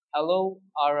হ্যালো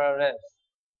আরআরএফ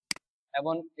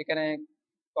এবং এখানে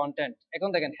কন্টেন্ট, এখন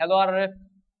দেখেন হ্যালো আরআরএফ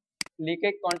লিখে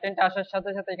কন্টেন্ট আসার সাথে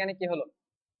সাথে এখানে কি হলো,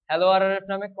 হ্যালো আরআরএফ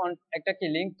নামে একটা কি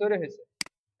লিঙ্ক তৈরি হয়েছে।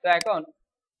 তো এখন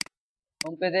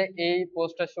হোম পেজে এই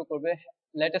পোস্টটা শো করবে,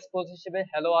 লেটেস্ট পোস্ট হিসেবে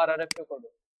হ্যালো আরআরএফ শো করবে।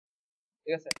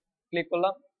 ঠিক আছে, ক্লিক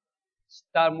করলাম,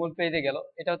 তার মূল পেজে গেল,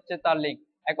 এটা হচ্ছে তার লিঙ্ক।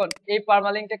 এখন এই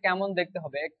পারমালিঙ্কটা কেমন দেখতে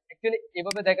হবে, অ্যাকচুয়ালি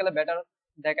এভাবে দেখালে বেটার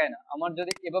দেখায় না। আমার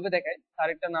যদি এভাবে দেখায়,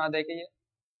 তারিখটা না দেখিয়ে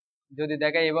যদি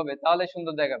দেখায় এভাবে তাহলে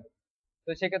সুন্দর দেখাবে। তো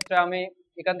সেক্ষেত্রে আমি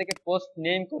এখান থেকে পোস্ট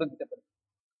নেম করে দিতে পারি।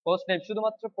 পোস্ট নেম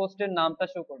শুধুমাত্র পোস্টের নামটা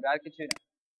শো করবে, আর কিছুই না।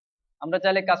 আমরা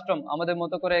চাইলে কাস্টম আমাদের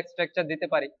মতো করে স্ট্রাকচার দিতে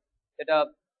পারি, সেটা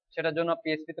সেটার জন্য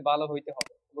পিএইচপি তে ভালো হইতে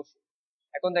হবে অবশ্যই।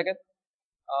 এখন দেখেন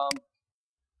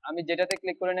আমি যেটাতে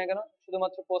ক্লিক করে নিয়ে কেন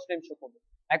শুধুমাত্র পোস্ট নেম শো করবে।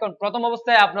 এখন প্রথম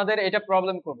অবস্থায় আপনাদের এটা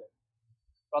প্রবলেম করবে,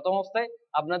 প্রথম অবস্থায়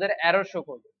আপনাদের এরর শো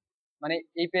করবে, মানে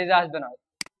এই পেজে আসবে না।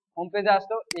 হোম পেজে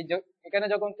আসলো, এখানে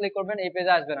যখন ক্লিক করবেন এই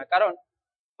পেজে আসবে না, কারণ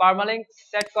পারমালিঙ্ক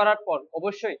সেট করার পর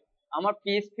অবশ্যই আমার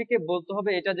পিএইচপি কে বলতে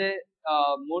হবে এটা যে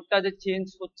মোডটা যে চেঞ্জ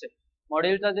হচ্ছে,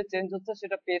 মডিউলটা যে চেঞ্জ হচ্ছে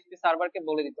সেটা পিএইচপি সার্ভারকে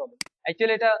বলে দিতে হবে।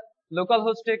 অ্যাকচুয়ালি এটা লোকাল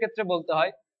হোস্টের ক্ষেত্রে বলতে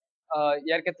হয়,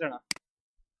 ইয়ার ক্ষেত্রে না।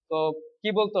 তো কি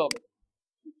বলতে হবে,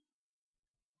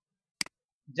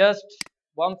 জাস্ট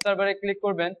ওয়ার্ম সার্ভারে ক্লিক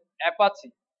করবেন,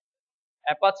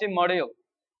 অ্যাপাচি মডিউল,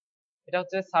 এটা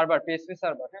হচ্ছে সার্ভার, পিএইচপি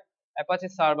সার্ভার। হ্যাঁ, অ্যাপাচি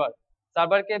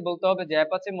সার্ভারকে বলতে হবে যে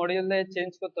অ্যাপাচি মডিউলে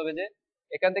চেঞ্জ করতে হবে। যে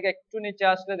এখান থেকে একটু নিচে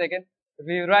আসলে দেখেন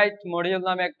রিরাইট মডিউল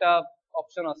নামে একটা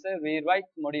অপশন আছে, রিরাইট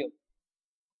মডিউল।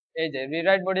 এই যে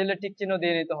রিরাইট মডিউলে টিক চিহ্ন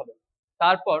দিয়ে নিতে হবে,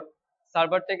 তারপর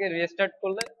সার্ভারটাকে রিস্টার্ট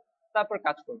করলে তারপর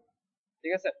কাজ করবে।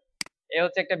 ঠিক আছে, এই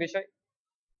হচ্ছে একটা বিষয়।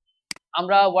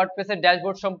 আমরা ওয়ার্ডপ্রেসের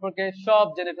ড্যাশবোর্ড সম্পর্কে সব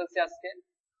জেনে ফেলছি আজকে।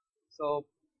 সো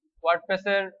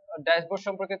ওয়ার্ডপ্রেসের ড্যাশবোর্ড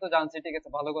সম্পর্কে তো জানছি, ঠিক আছে,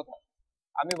 ভালো কথা।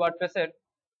 আমি ওয়ার্ডপ্রেসের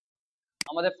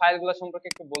আমাদের ফাইলগুলো সম্পর্কে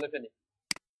একটু বলে ফেলি।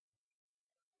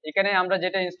 এখানে আমরা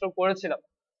যেটা ইনস্টল করেছিলাম,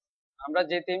 আমরা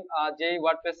যেই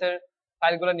ওয়ার্ডপ্রেসের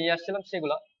ফাইলগুলো নিয়ে আসছিলাম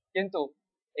সেগুলো, কিন্তু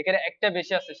এখানে একটা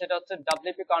বেশি আছে, সেটা হচ্ছে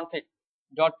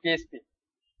wp-config.php।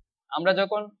 আমরা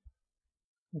যখন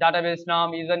ডাটাবেস নাম,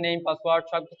 ইউজার নেম, পাসওয়ার্ড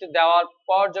সবকিছু দেওয়ার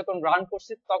পর যখন রান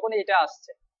করছি তখনই এটা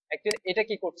আসছে। অ্যাকচুয়ালি এটা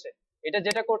কি করছে, এটা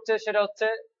যেটা করছে সেটা হচ্ছে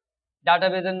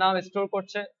ডাটাবেসের নাম স্টোর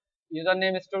করছে, ইউজার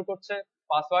নেম স্টোর করছে,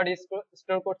 পাসওয়ার্ড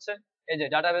স্টোর করছে। এই যে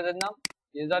ডাটাবেসের নাম,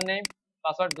 user name,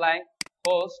 password blank,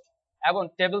 host এবং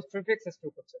টেবিল প্রিফিক্স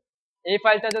স্টোর করছে। এই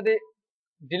ফাইলটা যদি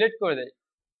ডিলিট করে দেয়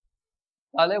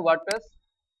তাহলে ওয়ার্ডপ্রেস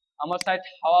আমার সাইট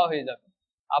হাওয়া হয়ে যাবে,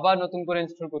 আবার নতুন করে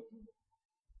ইনস্টল করতে হবে।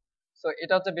 সো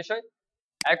এটা হচ্ছে বিষয়।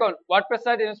 এখন ওয়ার্ডপ্রেস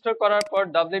সাইট ইনস্টল করার পর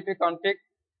wp-config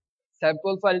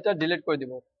স্যাম্পল ফাইলটা ডিলিট করে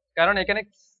দিব, কারণ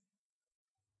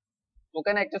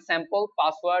ওখানে একটা স্যাম্পল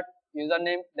পাসওয়ার্ড, ইউজার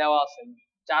নেম দেওয়া আছে,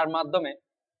 যার মাধ্যমে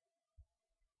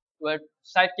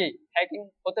ওয়েবসাইট কি হ্যাকিং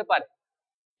হতে পারে।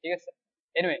 ঠিক আছে,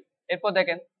 এনিওয়ে এরপর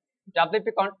দেখেন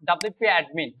wp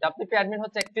admin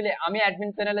হচ্ছে অ্যাকচুয়ালি আমি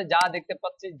অ্যাডমিন প্যানেলে যা দেখতে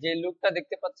পাচ্ছি, যে লুকটা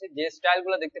দেখতে পাচ্ছি, যে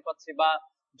স্টাইলগুলো দেখতে পাচ্ছি বা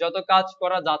যত কাজ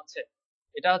করা যাচ্ছে,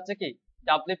 এটা হচ্ছে কি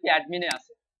wp admin এ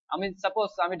আছে। আমি সাপোজ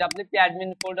আমি wp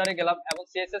admin ফোল্ডারে গেলাম এবং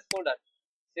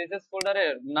সিএসএস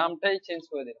ফোল্ডারের নামটাই চেঞ্জ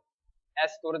করে দিলাম,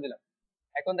 অ্যাস করে দিলাম।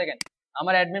 এখন দেখেন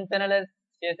আমার অ্যাডমিন প্যানেলের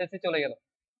সিএসএস চলে গেল।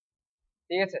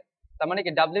 ঠিক আছে, তার মানে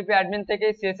কি wp admin থেকে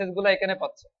সিএসএস গুলো এখানে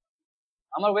পাচ্ছে।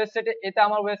 আমার ওয়েবসাইটে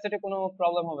আমার ওয়েবসাইটে কোনো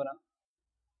প্রবলেম হবে না,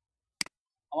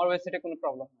 আমার ওয়েবসাইটে কোনো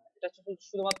প্রবলেম হবে না, এটা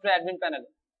শুধুমাত্র অ্যাডমিন প্যানেলে।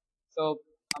 তো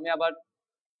আমি আবার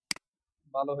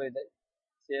ভালো হয়ে যাই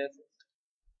সিএসএস।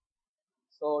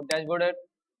 তো ড্যাশবোর্ডের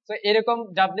তো এরকম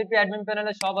ডাব্লিউপি অ্যাডমিন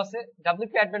প্যানেলে সব আছে।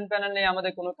 ডাব্লিউপি অ্যাডমিন প্যানেল নিয়ে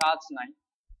আমাদের কোনো কাজ নাই,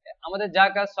 আমাদের যা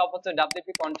কাজ সব হচ্ছে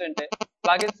ডাব্লিউপি কন্টেন্টে।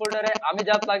 প্লাগইন ফোল্ডারে আমি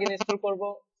যা প্লাগইন ইনস্টল করব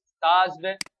তা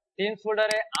আসবে, থিমস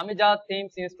ফোল্ডারে আমি যা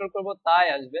থিমস ইনস্টল করব তাই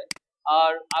আসবে।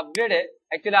 আর আপগ্রেডে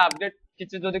অ্যাকচুয়ালি আপডেট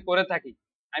কিছু যদি করে থাকি,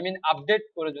 আই মিন আপডেট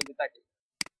করে যদি থাকি,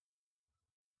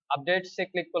 আপডেটসে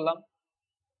ক্লিক করলাম,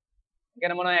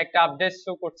 এখানে মনে হয় একটা আপডেট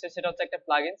শো করছে, সেটা হচ্ছে একটা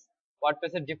প্লাগইন,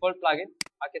 ওয়ার্ডপ্রেসের ডিফল্ট প্লাগইন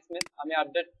আকিসমিথ। আমি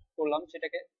আপডেট করলাম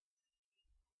সেটাকে,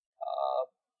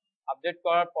 আপডেট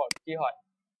করার পর কি হয়,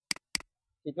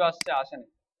 কিছু আসছে আসেনি।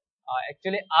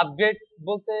 অ্যাকচুয়ালি আপডেট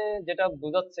বলতে যেটা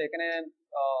বোঝাচ্ছে এখানে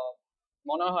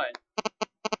মনে হয়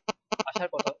আসার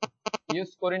কথা,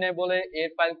 ইউজ করি নাই বলে এর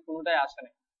ফাইল কোনোটাই আসে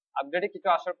নাই। আপডেটে কিছু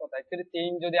আসার কথা, অ্যাকচুয়ালি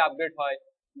থিম যদি আপডেট হয়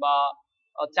বা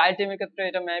চাইল্ড টিমের ক্ষেত্রে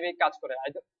এটা মেবি কাজ করে।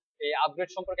 এই আপডেট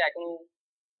সম্পর্কে এখনো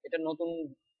এটা নতুন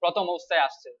প্রথম অবস্থায়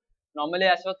আসছে, নর্মালি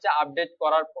আসে হচ্ছে আপডেট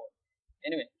করার পর।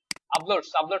 এনিওয়ে, আপলোড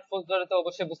ফোল্ডারে তো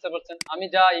অবশ্যই বুঝতে পারছেন আমি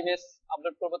যা ইমেজ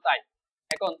আপলোড করব তাই।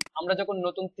 এখন আমরা যখন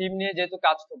নতুন থিম নিয়ে যেহেতু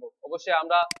কাজ করব, অবশ্যই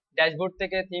আমরা ড্যাশবোর্ড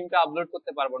থেকে থিমটা আপলোড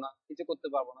করতে পারবো না, কিছু করতে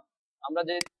পারবো না। আমরা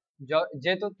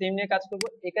যেহেতু থিম নিয়ে কাজ করব,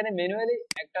 এখানে ম্যানুয়ালি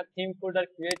একটা থিম ফোল্ডার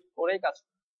ক্রিয়েট করেই কাজ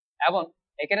করব। এবং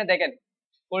এখানে দেখেন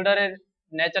ফোল্ডারের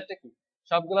নেচারটা কি,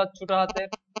 সবগুলা ছোট হাতের,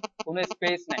 কোনো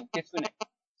স্পেস নাই, কিছু নেই।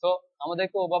 তো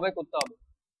আমাদেরকে ওভাবে করতে হবে।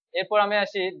 এরপর আমি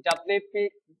আসি WP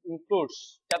includes.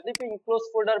 WP includes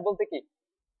folder বলতে কি,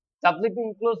 ডাব্লিউপি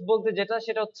ইনক্লুডস বলতে যেটা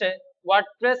সেটা হচ্ছে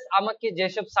ওয়ার্ডপ্রেস আমাকে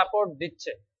যেসব সাপোর্ট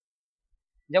দিচ্ছে,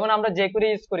 যেমন আমরা jQuery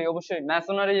ইউজ করি, অবশ্যই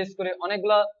ম্যাসোনারি ইউজ করি,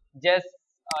 অনেকগুলা জেএস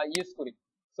ইউজ করি।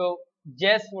 তো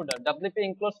জেএস ফোল্ডার, ডাব্লিউপি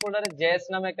ইনক্লুডস ফোল্ডারে জেএস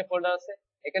নামে একটা ফোল্ডার আছে,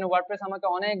 এখানে ওয়ার্ডপ্রেস আমাকে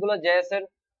অনেকগুলো জেএস এর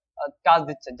কাজ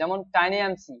দিচ্ছে। যেমন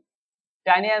টাইনিএমসি,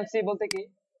 টাইনিএমসি বলতে কি,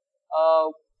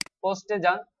 পোস্টে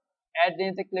যান, অ্যাড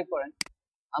নিতে ক্লিক করেন।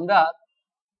 আমরা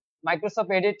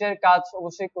মাইক্রোসফট এডিটের কাজ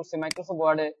অবশ্যই করছি, মাইক্রোসফট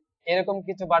ওয়ার্ডে এরকম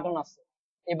কিছু বাটন আছে,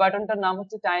 এই বাটনটার নাম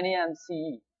হচ্ছে টাইনিএমসি।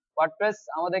 ওয়ার্ডপ্রেস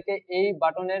আমাদেরকে এই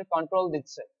বাটনের কন্ট্রোল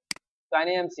দিচ্ছে।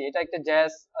 টাইনিএমসি এটা একটা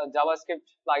জাভাস্ক্রিপ্ট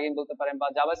প্লাগইন বলতে পারেন, বা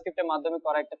জাভাস্ক্রিপ্টের মাধ্যমে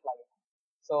করা একটা প্লাগইন।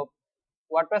 সো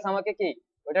ওয়ার্ডপ্রেস আমাকে কি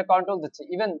ওইটা কন্ট্রোল দিচ্ছে।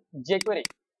 ইভেন jQuery,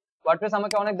 ওয়ার্ডপ্রেস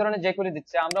আমাকে অনেক ধরনের jQuery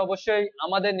দিচ্ছে। আমরা অবশ্যই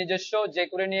আমাদের নিজস্ব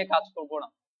jQuery নিয়ে কাজ করব না,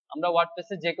 আমরা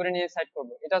ওয়ার্ডপ্রেসে jQuery নিয়ে সাইট করব।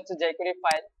 এটা হচ্ছে jQuery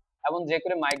ফাইল এবং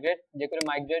jQuery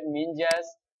migrate min.js।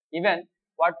 Even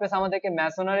WordPress আমাদেরকে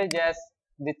ম্যাসোনারি জেএস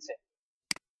দিচ্ছে।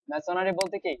 ম্যাসোনারি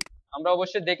বলতে কি, আমরা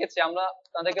অবশ্যই দেখেছি, আমরা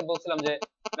তাদেরকে বলছিলাম যে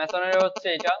ম্যাসোনারি হচ্ছে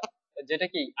এটা, যেটা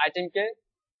কি আইটেমকে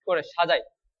করে সাজায়,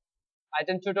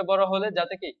 আইটেম ছোট বড় হলে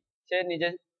যাতে কি সে নিজে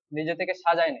নিজে থেকে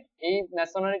সাজায় নেয়। এই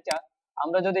ম্যাসোনারিটা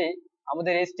আমরা যদি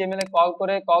আমাদের HTML এ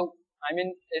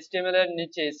HTML এর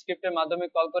নিচে স্ক্রিপ্টের মাধ্যমে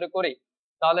কল করে করি,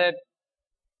 তাহলে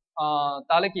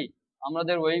তাহলে কি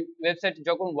আমাদের ওই ওয়েবসাইট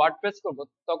যখন ওয়ার্ডপ্রেস করব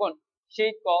তখন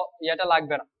সেই ইয়েটা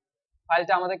লাগবে না,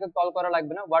 ফাইলটা আমাদেরকে কল করা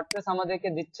লাগবে না। ওয়ার্ডপ্রেস আমাদেরকে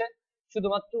দিচ্ছে,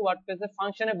 শুধুমাত্র ওয়ার্ডপ্রেসের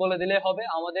ফাংশনে বলে দিলে হবে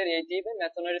আমাদের এই টিপে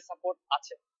ম্যাসোনারি সাপোর্ট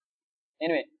আছে।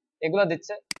 এনিওয়ে এগুলা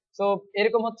দিচ্ছে। সো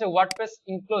এরকম হচ্ছে ওয়ার্ডপ্রেস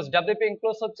ইনক্লোজ, ডাব্লিউপি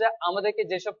ইনক্লোজ হচ্ছে আমাদেরকে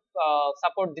যেসব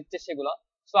সাপোর্ট দিচ্ছে সেগুলা।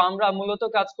 সো আমরা মূলত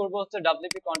কাজ করব হচ্ছে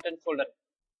ডাব্লিউপি কন্টেন্ট ফোল্ডারে।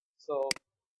 সো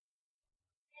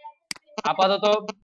আপাতত